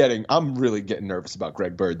 I'm really getting nervous about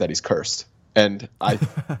Greg Bird, that he's cursed. And I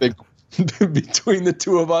think between the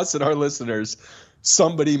two of us and our listeners,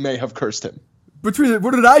 somebody may have cursed him. What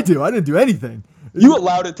did I do? I didn't do anything. You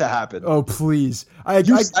allowed it to happen. Oh, please.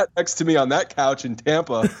 You sat next to me on that couch in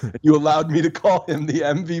Tampa, and you allowed me to call him the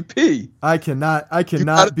MVP. I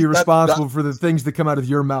cannot be responsible for the things that come out of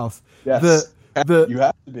your mouth. Yes. You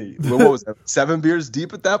have to be. What was that? 7 beers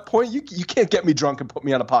deep at that point? You can't get me drunk and put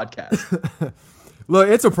me on a podcast. Look,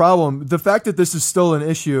 it's a problem. The fact that this is still an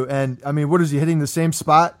issue, and I mean, what is he hitting the same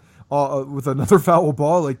spot with another foul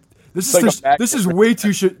ball? Like this is way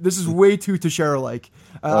too Teixeira-like.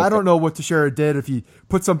 Okay. I don't know what Teixeira did, if he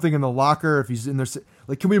put something in the locker, if he's in there.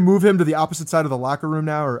 Like, can we move him to the opposite side of the locker room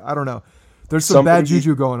now? Or I don't know. There's some bad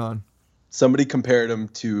juju going on. Somebody compared him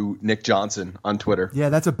to Nick Johnson on Twitter. Yeah,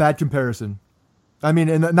 that's a bad comparison. I mean,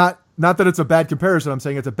 and not that it's a bad comparison. I'm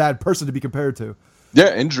saying it's a bad person to be compared to.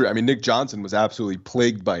 Yeah, injury. I mean, Nick Johnson was absolutely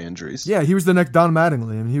plagued by injuries. Yeah, he was the next Don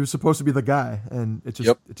Mattingly. I mean, he was supposed to be the guy, and it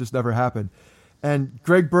just never happened. And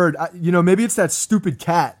Greg Bird, maybe it's that stupid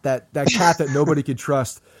cat, that cat that nobody can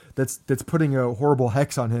trust, that's putting a horrible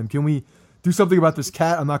hex on him. Can we do something about this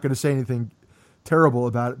cat? I'm not going to say anything terrible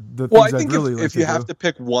about it. I think if you have to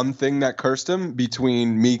pick one thing that cursed him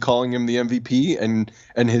between me calling him the MVP and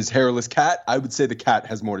his hairless cat, I would say the cat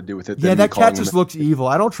has more to do with it. Yeah, that cat just looks evil.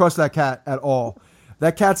 I don't trust that cat at all.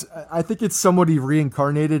 That cat's, I think it's somebody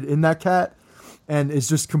reincarnated in that cat and is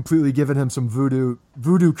just completely giving him some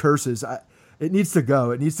voodoo curses. It needs to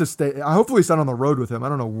go. It needs to stay. Hopefully it's not on the road with him. I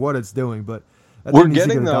don't know what it's doing, but that thing needs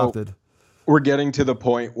to get adopted. We're getting to the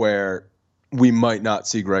point where we might not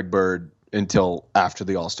see Greg Bird until after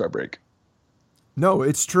the All-Star break. No,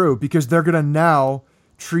 it's true, because they're going to now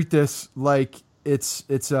treat this like it's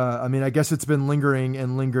I mean, I guess it's been lingering,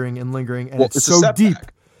 and it's so deep.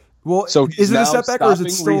 Well, so is it a setback or is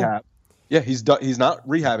it still rehab? Yeah, he's not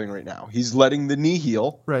rehabbing right now. He's letting the knee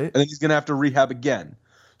heal, right, and then he's going to have to rehab again.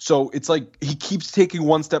 So it's like he keeps taking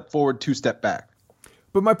one step forward, 2 step back.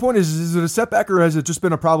 But my point is it a setback, or has it just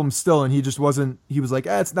been a problem still? And he was like,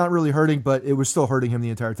 it's not really hurting, but it was still hurting him the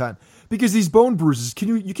entire time. Because these bone bruises,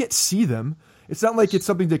 you can't see them. It's not like it's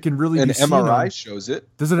something that can really be seen. An MRI shows it.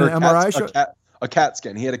 Does it an MRI show? A CAT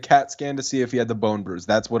scan. He had a CAT scan to see if he had the bone bruise.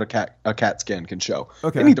 That's what a CAT scan can show.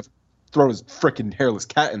 Okay. They need to throw his freaking hairless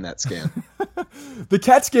cat in that scan. The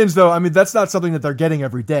CAT scans, though, I mean, that's not something that they're getting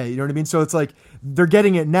every day. You know what I mean? So it's like they're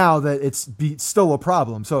getting it now that it's still a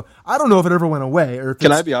problem. So I don't know if it ever went away. Or if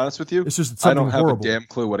Can I be honest with you? It's just something I don't have horrible. a damn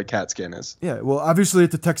clue what a CAT scan is. Yeah, well, obviously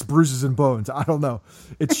it detects bruises and bones. I don't know.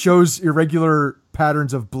 It shows irregular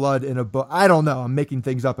patterns of blood in a bone. I don't know. I'm making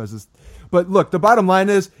things up as this. But look, the bottom line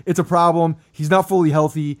is it's a problem. He's not fully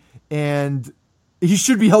healthy, and he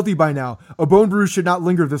should be healthy by now. A bone bruise should not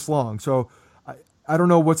linger this long. So I don't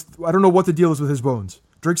know what the deal is with his bones.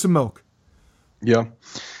 Drink some milk. Yeah.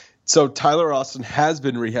 So Tyler Austin has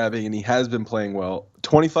been rehabbing, and he has been playing well.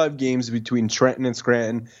 25 games between Trenton and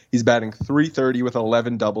Scranton. He's batting .330 with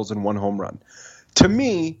 11 doubles and 1 home run. To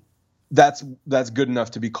me, that's good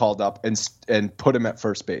enough to be called up and put him at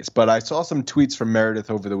first base. But I saw some tweets from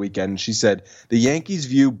Meredith over the weekend, and she said the Yankees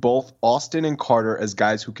view both Austin and Carter as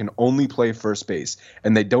guys who can only play first base,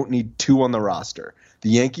 and they don't need 2 on the roster. The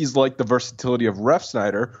Yankees like the versatility of Ref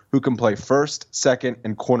Snyder, who can play first, second,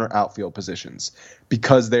 and corner outfield positions,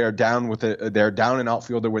 because they are down an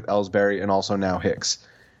outfielder with Ellsbury and also now Hicks.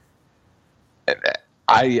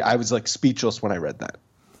 I was like speechless when I read that.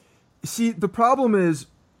 See, the problem is,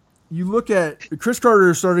 you look at Chris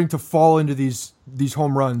Carter is starting to fall into these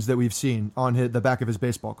home runs that we've seen on the back of his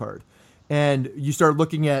baseball card. And you start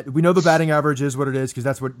looking at, we know the batting average is what it is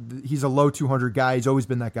because he's a low 200 guy. He's always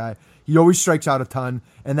been that guy. He always strikes out a ton.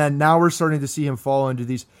 And then now we're starting to see him fall into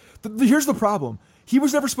these. Here's the problem. He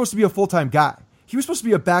was never supposed to be a full-time guy. He was supposed to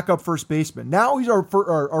be a backup first baseman. Now he's our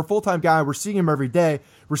full-time guy. We're seeing him every day.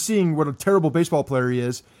 We're seeing what a terrible baseball player he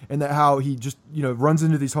is and that how he just, runs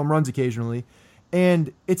into these home runs occasionally.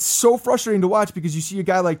 And it's so frustrating to watch because you see a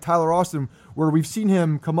guy like Tyler Austin where we've seen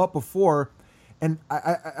him come up before. And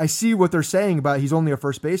I see what they're saying about he's only a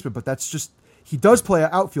first baseman, but that's just, he does play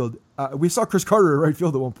outfield. We saw Chris Carter at right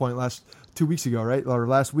field at one point 2 weeks ago, right? Or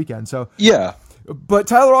last weekend. So yeah. But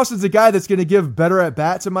Tyler Austin's a guy that's going to give better at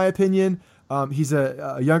bats, in my opinion. He's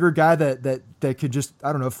a younger guy that could just,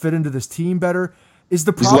 I don't know, fit into this team better. Is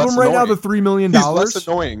the problem right now the $3 million? He's less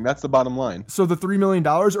annoying. That's the bottom line. So the $3 million,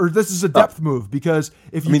 or this is a depth move? Because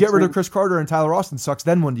if you get rid of Chris Carter and Tyler Austin sucks,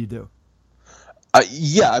 then what do you do?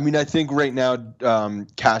 Yeah, I mean, I think right now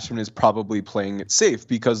Cashman is probably playing it safe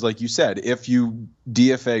because, like you said, if you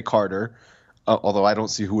DFA Carter, although I don't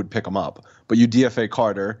see who would pick him up, but you DFA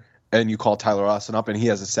Carter and you call Tyler Austin up and he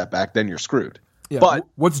has a setback, then you're screwed. Yeah, but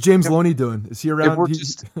what's James Loney doing? Is he around?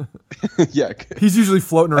 Yeah, he's usually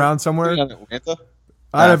floating around somewhere. Atlanta?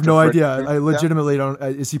 I have no idea. I legitimately don't.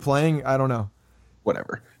 Is he playing? I don't know.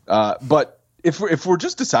 Whatever. But if we're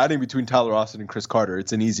just deciding between Tyler Austin and Chris Carter,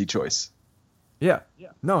 it's an easy choice. Yeah.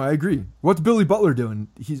 No, I agree. What's Billy Butler doing?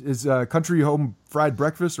 He's Country Home Fried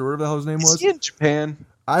Breakfast or whatever the hell his name was. Is he in Japan?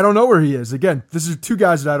 I don't know where he is. Again, this is two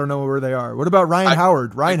guys that I don't know where they are. What about Ryan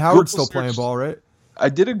Howard? Ryan Howard's still playing ball, right? I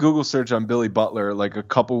did a Google search on Billy Butler like a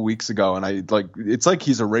couple weeks ago, and it's like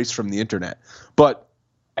he's erased from the internet. But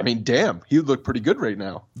I mean, damn, he would look pretty good right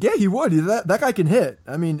now. Yeah, he would. That guy can hit.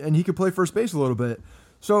 I mean, and he could play first base a little bit.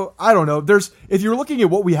 So I don't know. If you're looking at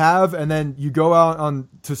what we have and then you go out on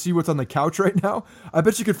to see what's on the couch right now, I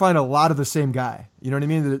bet you could find a lot of the same guy. You know what I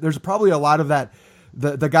mean? There's probably a lot of that.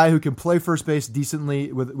 The guy who can play first base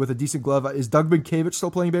decently with a decent glove. Is Doug Mientkiewicz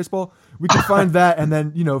still playing baseball? We could find that, and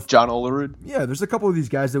then John Olerud. Yeah, there's a couple of these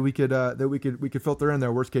guys that we could filter in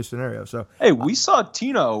their worst case scenario. So hey, we saw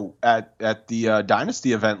Tino at the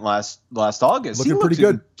Dynasty event last August. Looking pretty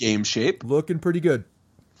good. In game shape. Looking pretty good.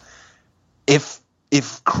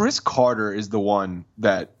 If Chris Carter is the one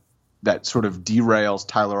that sort of derails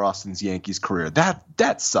Tyler Austin's Yankees career,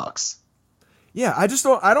 that sucks. Yeah, I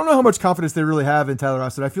don't know how much confidence they really have in Tyler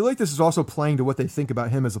Austin. I feel like this is also playing to what they think about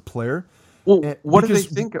him as a player. Well, what do they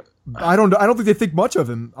think? I don't think they think much of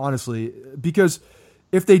him, honestly, because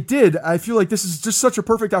if they did, I feel like this is just such a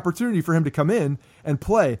perfect opportunity for him to come in and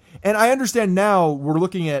play. And I understand now we're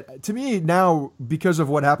looking at, to me now, because of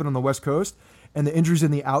what happened on the West Coast and the injuries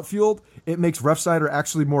in the outfield, it makes Refsnyder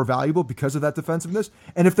actually more valuable because of that defensiveness.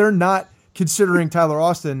 And if they're not considering Tyler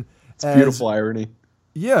Austin as beautiful irony.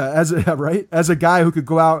 Yeah, as a guy who could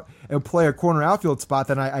go out and play a corner outfield spot,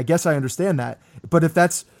 then I guess I understand that. But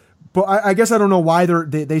I guess I don't know why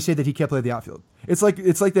they say that he can't play the outfield. It's like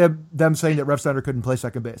them saying that Refsnyder couldn't play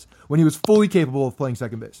second base when he was fully capable of playing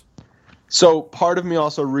second base. So part of me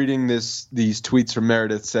also reading these tweets from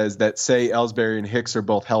Meredith says that say Ellsbury and Hicks are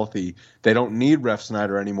both healthy, they don't need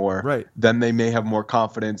Refsnyder anymore. Right. Then they may have more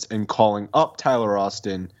confidence in calling up Tyler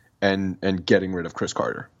Austin and getting rid of Chris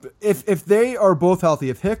Carter. If they are both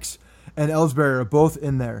healthy, if Hicks and Ellsbury are both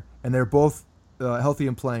in there and they're both healthy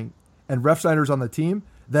and playing, and Refsnyder's on the team,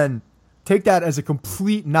 then take that as a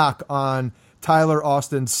complete knock on Tyler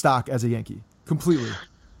Austin's stock as a Yankee. Completely.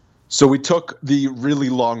 So we took the really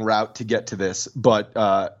long route to get to this, but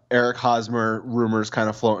Eric Hosmer, rumors kind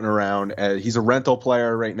of floating around. He's a rental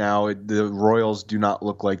player right now. The Royals do not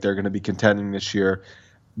look like they're going to be contending this year.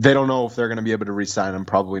 They don't know if they're going to be able to re-sign him.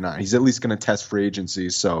 Probably not. He's at least going to test free agency.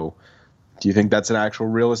 So do you think that's an actual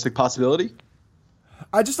realistic possibility?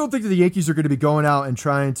 I just don't think that the Yankees are going to be going out and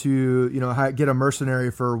trying to, get a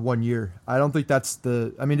mercenary for 1 year. I don't think that's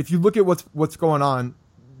if you look at what's going on,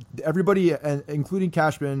 everybody, including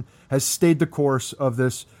Cashman, has stayed the course of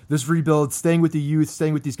this rebuild, staying with the youth,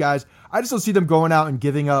 staying with these guys. I just don't see them going out and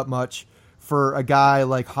giving up much for a guy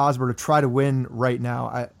like Hosmer to try to win right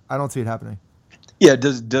now. I don't see it happening. Yeah,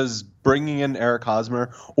 does bringing in Eric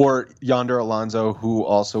Hosmer or Yonder Alonso, who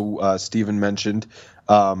also Steven mentioned,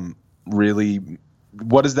 really,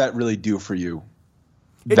 what does that really do for you?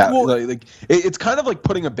 It's kind of like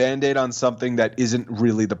putting a Band-Aid on something that isn't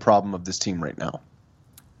really the problem of this team right now.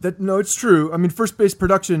 No, it's true. I mean, first base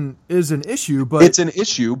production is an issue, but it's an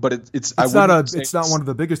issue, but it's not one of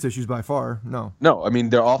the biggest issues by far. No. I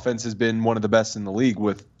mean, their offense has been one of the best in the league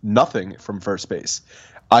with nothing from first base.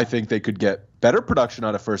 I think they could get better production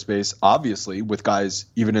out of first base, obviously, with guys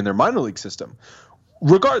even in their minor league system.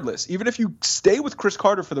 Regardless, even if you stay with Chris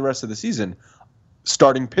Carter for the rest of the season,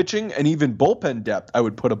 starting pitching and even bullpen depth I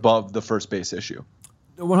would put above the first base issue.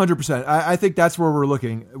 100%. I think that's where we're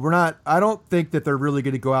looking. I don't think that they're really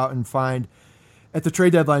going to go out and find at the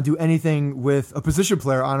trade deadline, do anything with a position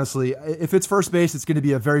player, honestly. If it's first base, it's going to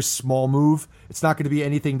be a very small move. It's not going to be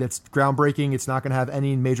anything that's groundbreaking. It's not going to have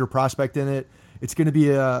any major prospect in it. It's going to be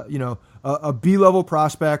a B-level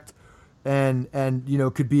prospect and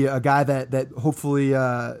could be a guy that hopefully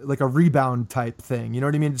like a rebound type thing. You know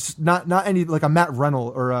what I mean? It's not any like a Matt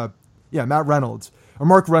Reynolds or Matt Reynolds or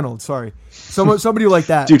Mark Reynolds. Sorry. Somebody like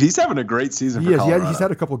that. Dude, he's having a great season for Colorado. He's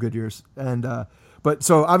had a couple good years. But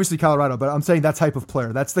so obviously Colorado, but I'm saying that type of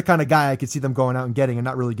player. That's the kind of guy I could see them going out and getting and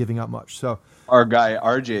not really giving up much. So our guy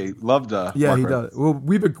RJ loved Mark he Reynolds. does. Well,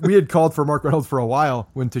 we had called for Mark Reynolds for a while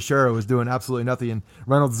when Teixeira was doing absolutely nothing, and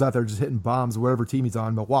Reynolds is out there just hitting bombs, whatever team he's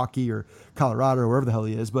on, Milwaukee or Colorado or wherever the hell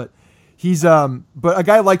he is. But he's but a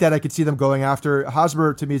guy like that I could see them going after.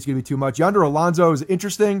 Hosmer to me is going to be too much. Yonder Alonso is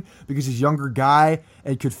interesting because he's a younger guy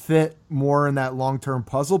and could fit more in that long term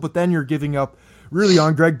puzzle. But then you're giving up really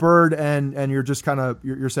on Greg Bird, and you're just kind of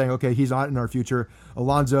you're saying, okay, he's not in our future.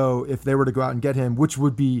 Alonso, if they were to go out and get him, which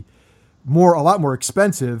would be a lot more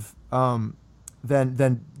expensive, then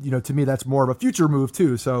to me that's more of a future move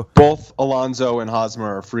too. So both Alonso and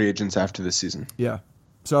Hosmer are free agents after this season. Yeah,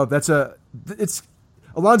 so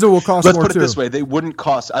Alonso will cost Let's more put it too. this way: they wouldn't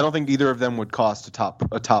cost. I don't think either of them would cost a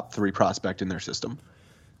top three prospect in their system.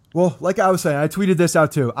 Well, like I was saying, I tweeted this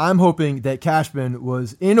out too. I'm hoping that Cashman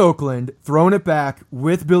was in Oakland, throwing it back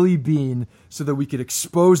with Billy Beane so that we could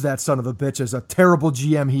expose that son of a bitch as a terrible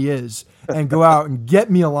GM he is and go out and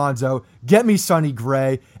get me Alonso, get me Sonny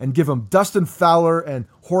Gray, and give him Dustin Fowler and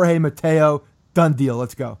Jorge Mateo. Done deal.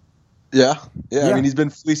 Let's go. Yeah. I mean, he's been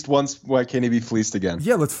fleeced once. Why can't he be fleeced again?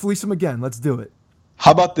 Yeah, let's fleece him again. Let's do it.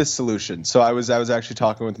 How about this solution? So I was actually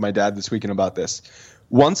talking with my dad this weekend about this.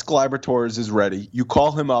 Once Gleyber Torres is ready, you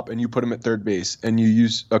call him up and you put him at third base, and you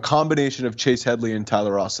use a combination of Chase Headley and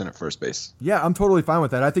Tyler Austin at first base. Yeah, I'm totally fine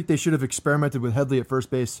with that. I think they should have experimented with Headley at first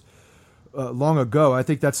base long ago. I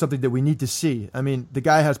think that's something that we need to see. I mean, the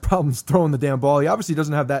guy has problems throwing the damn ball. He obviously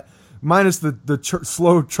doesn't have that, minus the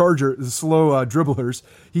slow dribblers.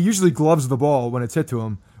 He usually gloves the ball when it's hit to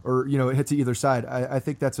him, or it hits to either side. I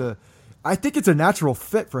think it's a natural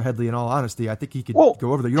fit for Headley, in all honesty. I think he could go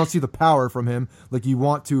over there. You don't see the power from him like you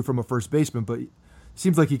want to from a first baseman, but it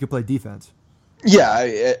seems like he could play defense.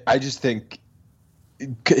 Yeah, I just think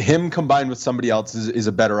him combined with somebody else is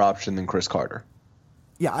a better option than Chris Carter.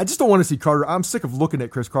 Yeah, I just don't want to see Carter. I'm sick of looking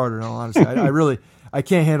at Chris Carter, in all honesty. I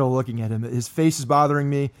can't handle looking at him. His face is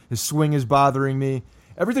bothering me. His swing is bothering me.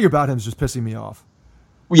 Everything about him is just pissing me off.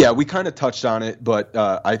 Yeah, we kind of touched on it, but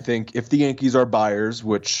I think if the Yankees are buyers,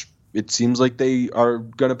 which it seems like they are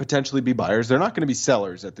going to potentially be buyers. They're not going to be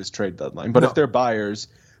sellers at this trade deadline. But if they're buyers,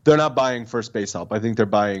 they're not buying first base help. I think they're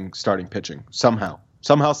buying starting pitching somehow,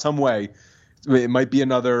 some way. It might be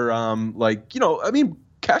another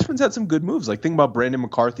Cashman's had some good moves. Like think about Brandon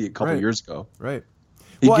McCarthy a couple years ago. Right.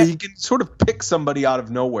 He can sort of pick somebody out of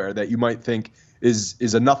nowhere that you might think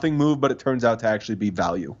is a nothing move, but it turns out to actually be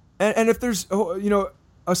value. And if there's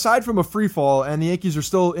aside from a free fall and the Yankees are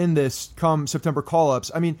still in this come September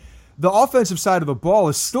call-ups, I mean, the offensive side of the ball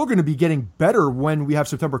is still going to be getting better when we have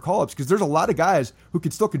September call-ups because there's a lot of guys who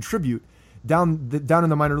can still contribute down in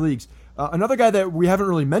the minor leagues. Another guy that we haven't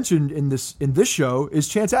really mentioned in this show is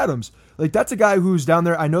Chance Adams. Like that's a guy who's down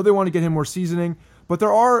there. I know they want to get him more seasoning, but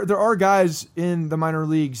there are guys in the minor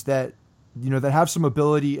leagues that that have some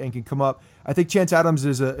ability and can come up. I think Chance Adams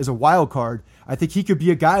is a wild card. I think he could be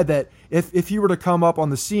a guy that if he were to come up on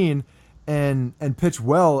the scene and pitch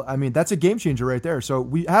well, I mean, that's a game changer right there. So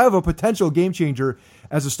we have a potential game changer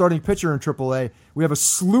as a starting pitcher in AAA. We have a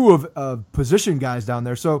slew of position guys down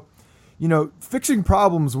there. So, fixing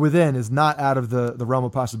problems within is not out of the realm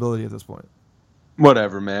of possibility at this point.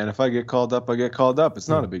 Whatever, man. If I get called up, I get called up. It's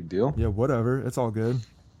not a big deal. Yeah, whatever. It's all good.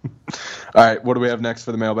 All right, what do we have next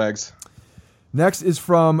for the mailbags? Next is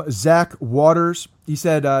from Zach Waters. He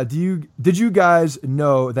said, did you guys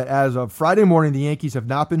know that as of Friday morning, the Yankees have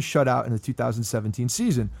not been shut out in the 2017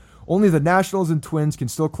 season? Only the Nationals and Twins can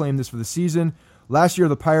still claim this for the season. Last year,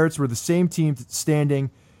 the Pirates were the same team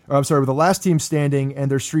were the last team standing, and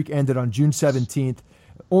their streak ended on June 17th.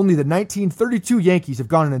 Only the 1932 Yankees have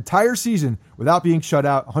gone an entire season without being shut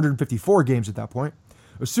out, 154 games at that point.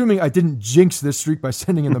 Assuming I didn't jinx this streak by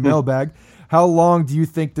sending in the mailbag, how long do you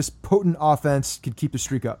think this potent offense could keep the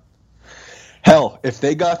streak up? Hell, if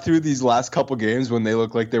they got through these last couple games when they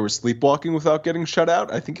looked like they were sleepwalking without getting shut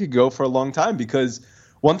out, I think it could go for a long time because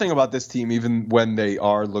one thing about this team, even when they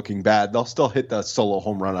are looking bad, they'll still hit the solo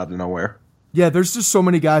home run out of nowhere. Yeah, there's just so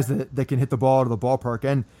many guys that can hit the ball out of the ballpark.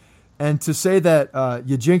 And And to say that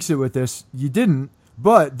you jinxed it with this, you didn't.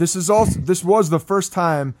 But this was the first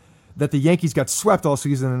time that the Yankees got swept all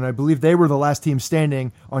season, and I believe they were the last team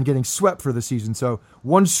standing on getting swept for the season. So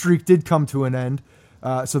one streak did come to an end.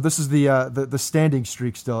 So this is the standing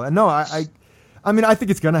streak still. And no, I mean, I think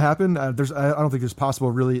it's going to happen. I don't think there's possible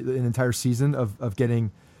really an entire season of getting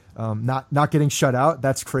not getting shut out.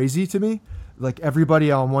 That's crazy to me. Like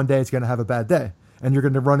everybody on one day is going to have a bad day, and you're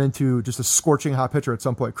going to run into just a scorching hot pitcher at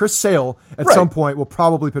some point. Chris Sale at some point will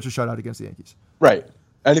probably pitch a shutout against the Yankees. Right.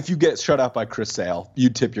 And if you get shut out by Chris Sale,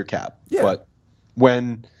 you tip your cap. Yeah. But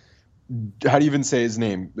how do you even say his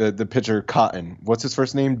name? The pitcher Cotton. What's his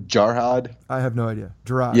first name? Jarrod? I have no idea.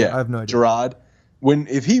 Gerard. Yeah. I have no idea. Gerard.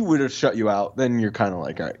 If he would have shut you out, then you're kind of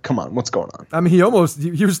like, all right, come on, what's going on? I mean, he had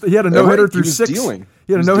a no-hitter through six.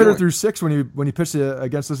 He had a no-hitter through six when he pitched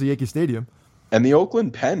against us at Yankee Stadium. And the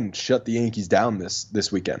Oakland Pen shut the Yankees down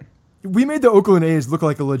this weekend. We made the Oakland A's look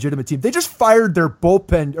like a legitimate team. They just fired their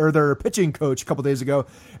bullpen or their pitching coach a couple days ago,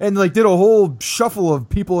 and like did a whole shuffle of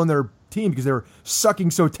people in their team because they were sucking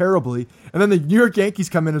so terribly. And then the New York Yankees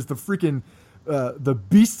come in as the freaking the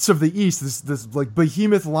beasts of the East, this like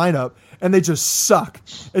behemoth lineup, and they just suck.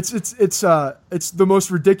 It's the most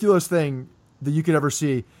ridiculous thing that you could ever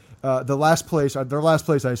see. Their last place,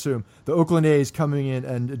 I assume, the Oakland A's coming in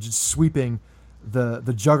and just sweeping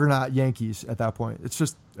the juggernaut Yankees at that point.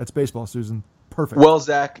 That's baseball, Susan. Perfect. Well,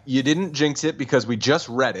 Zach, you didn't jinx it because we just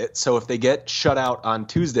read it. So if they get shut out on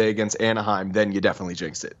Tuesday against Anaheim, then you definitely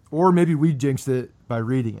jinxed it. Or maybe we jinxed it by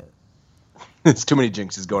reading it. It's too many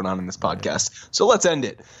jinxes going on in this podcast. So let's end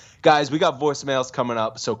it. Guys, we got voicemails coming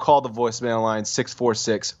up. So call the voicemail line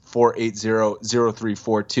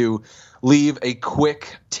 646-480-0342. Leave a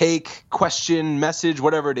quick take, question, message,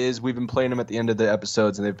 whatever it is. We've been playing them at the end of the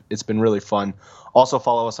episodes, and it's been really fun. Also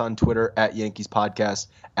follow us on Twitter at Yankees Podcast,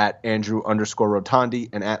 at Andrew_Rotondi,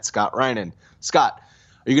 and at Scott Reinen. Scott,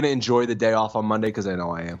 are you going to enjoy the day off on Monday? Because I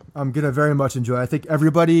know I am. I'm going to very much enjoy it.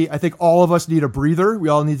 I think all of us need a breather. We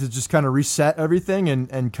all need to just kind of reset everything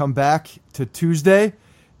and come back to Tuesday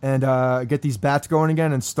and get these bats going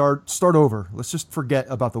again and start over. Let's just forget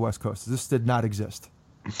about the West Coast. This did not exist.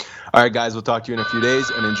 All right, guys, we'll talk to you in a few days,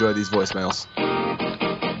 and enjoy these voicemails. Believe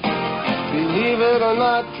it or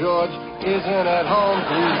not, George isn't at home.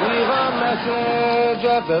 Please leave a message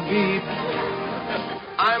at the beep.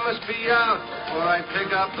 I must be out before I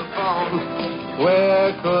pick up the phone.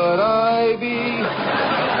 Where could I be?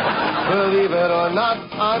 Believe it or not,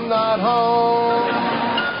 I'm not home.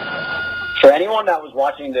 For anyone that was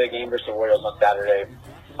watching the game versus the Royals on Saturday,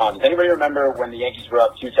 does anybody remember when the Yankees were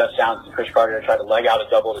up 2 touchdowns and Chris Carter tried to leg out a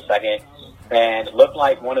double to second and looked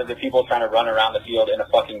like one of the people trying to run around the field in a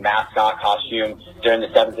fucking mascot costume during the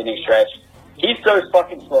 7th inning stretch? He's so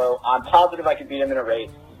fucking slow. I'm positive I could beat him in a race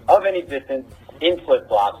of any distance in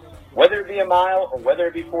flip-flops, whether it be a mile or whether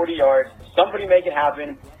it be 40 yards. Somebody make it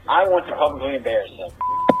happen. I want to publicly embarrass him.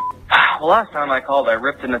 Well, last time I called, I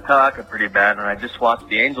ripped into Taka pretty bad, and I just watched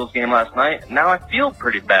the Angels game last night, and now I feel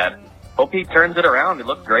pretty bad. Hope he turns it around. He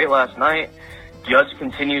looked great last night. Judge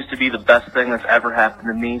continues to be the best thing that's ever happened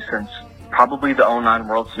to me since probably the 2009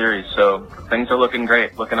 World Series, so things are looking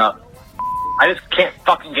great, looking up. I just can't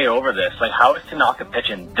fucking get over this. Like, how is Tanaka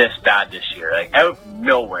pitching this bad this year? Like, out of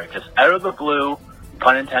nowhere, just out of the blue,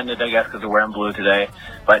 pun intended, I guess, because we're wearing blue today.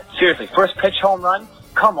 But seriously, first pitch home run?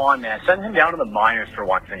 Come on, man. Send him down to the minors for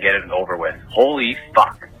once and get it over with. Holy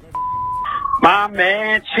fuck. My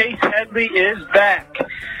man, Chase Headley is back.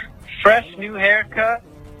 Fresh new haircut,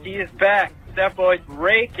 he is back. That boy's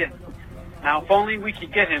raking. Now, if only we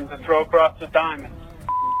could get him to throw across the diamond.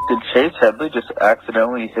 Did Chase Headley just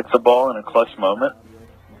accidentally hit the ball in a clutch moment?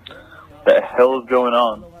 The hell is going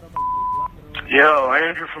on? Yo,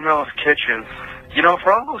 Andrew from Hell's Kitchen. You know,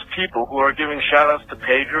 for all those people who are giving shout-outs to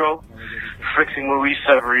Pedro fixing Luis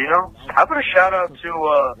Severino, how about a shout-out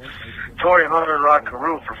to Torrey Hunter and Rod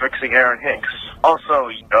Carew for fixing Aaron Hicks? Also,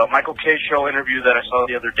 Michael K. Show interview that I saw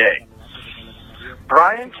the other day.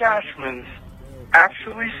 Brian Cashman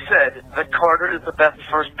actually said that Carter is the best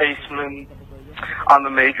first baseman on the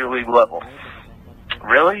major league level.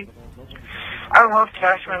 Really? I love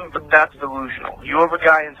Cashman, but that's delusional. You have a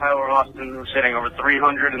guy in Tyler Austin who's hitting over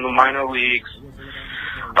 300 in the minor leagues,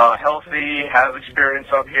 healthy, has experience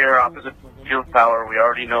up here, opposite field power. We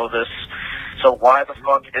already know this. So why the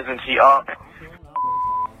fuck isn't he up?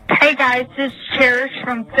 Hey guys, this is Cherish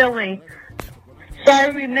from Philly.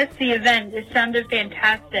 Sorry we missed the event. It sounded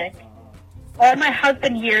fantastic. All my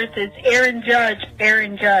husband hears is Aaron Judge,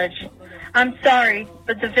 Aaron Judge. I'm sorry,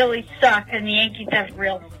 but the Phillies suck and the Yankees have a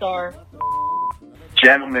real star.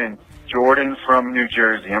 Gentlemen, Jordan from New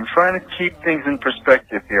Jersey. I'm trying to keep things in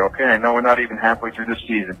perspective here, okay? I know we're not even halfway through the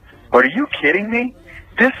season. But are you kidding me?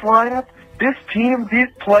 This lineup, this team, these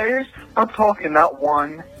players, I'm talking not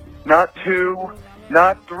 1, not 2,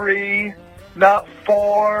 not 3, not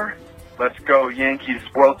 4. Let's go, Yankees,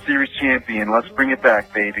 World Series champion. Let's bring it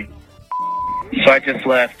back, baby. So I just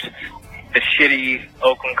left the shitty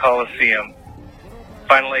Oakland Coliseum.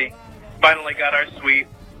 Finally got our suite.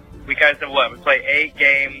 We guys have what? We play 8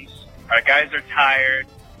 games. Our guys are tired.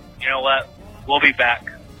 You know what? We'll be back.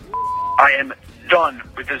 I am done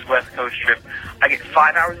with this West Coast trip. I get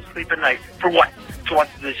 5 hours of sleep a night. For what? To watch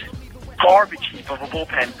this garbage heap of a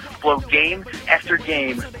bullpen blow game after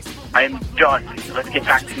game. I am done. Let's get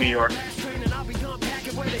back to New York.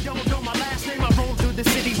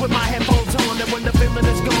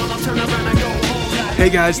 Hey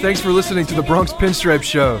guys, thanks for listening to the Bronx Pinstripes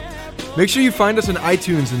Show. Make sure you find us on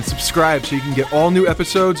iTunes and subscribe so you can get all new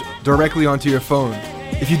episodes directly onto your phone.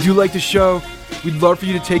 If you do like the show, we'd love for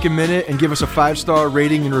you to take a minute and give us a 5-star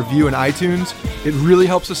rating and review in iTunes. It really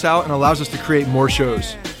helps us out and allows us to create more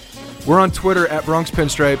shows. We're on Twitter at Bronx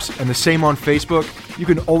Pinstripes and the same on Facebook. You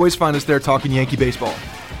can always find us there talking Yankee baseball.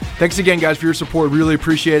 Thanks again, guys, for your support. Really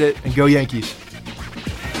appreciate it, and go Yankees.